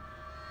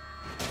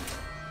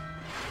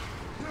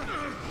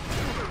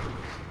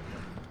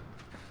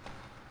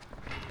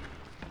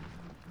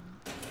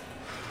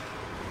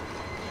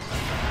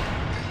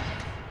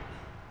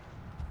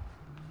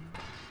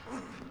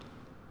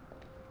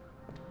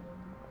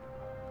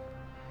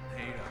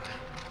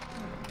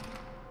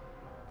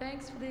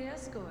 Thanks for the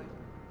escort.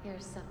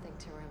 Here's something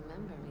to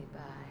remember me by.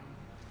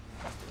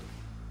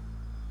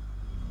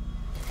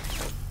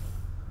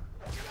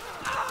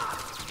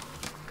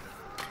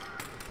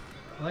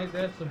 Like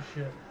that's some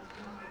shit.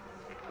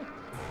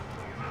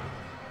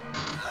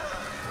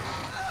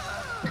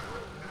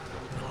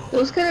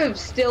 Those could have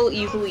still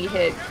easily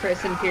hit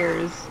Chris and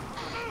Piers.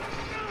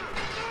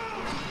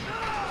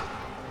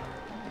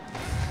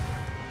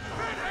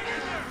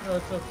 No,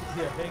 it's okay.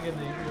 Yeah, hang in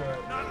there. You'll be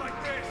alright. Not like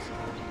this.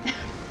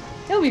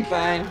 He'll be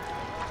fine.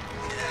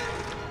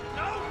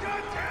 No,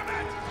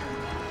 goddammit!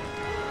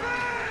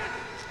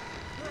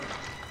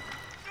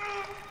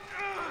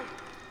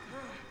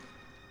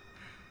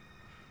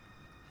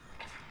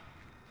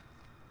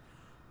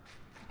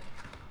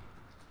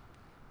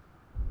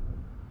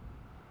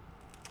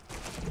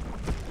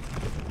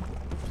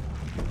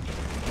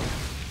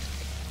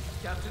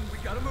 Captain, we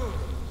gotta move.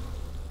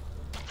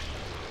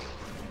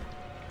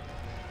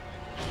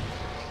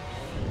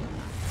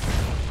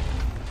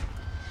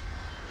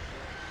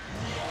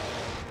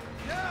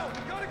 Now, we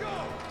gotta go!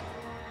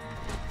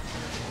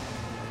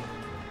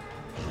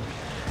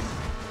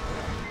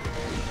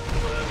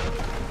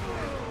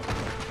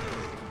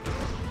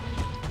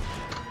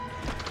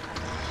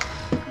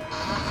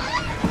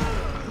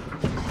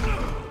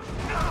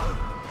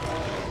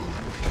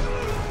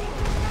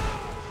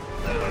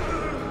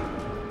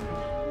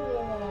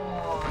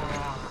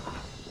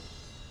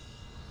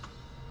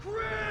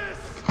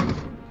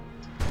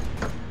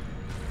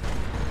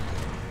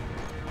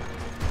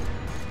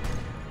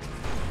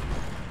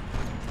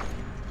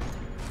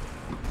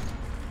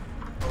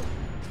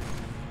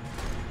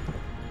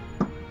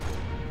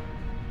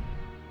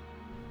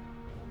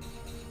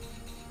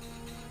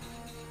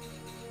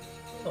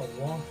 That's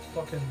a long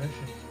fucking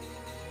mission.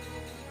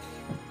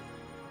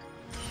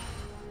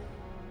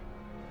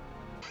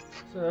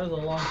 So that was a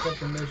long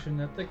fucking mission.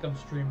 I think I'm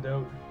streamed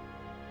out.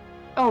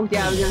 Oh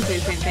yeah, I was gonna say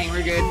the same thing.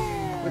 We're good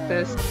with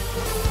this.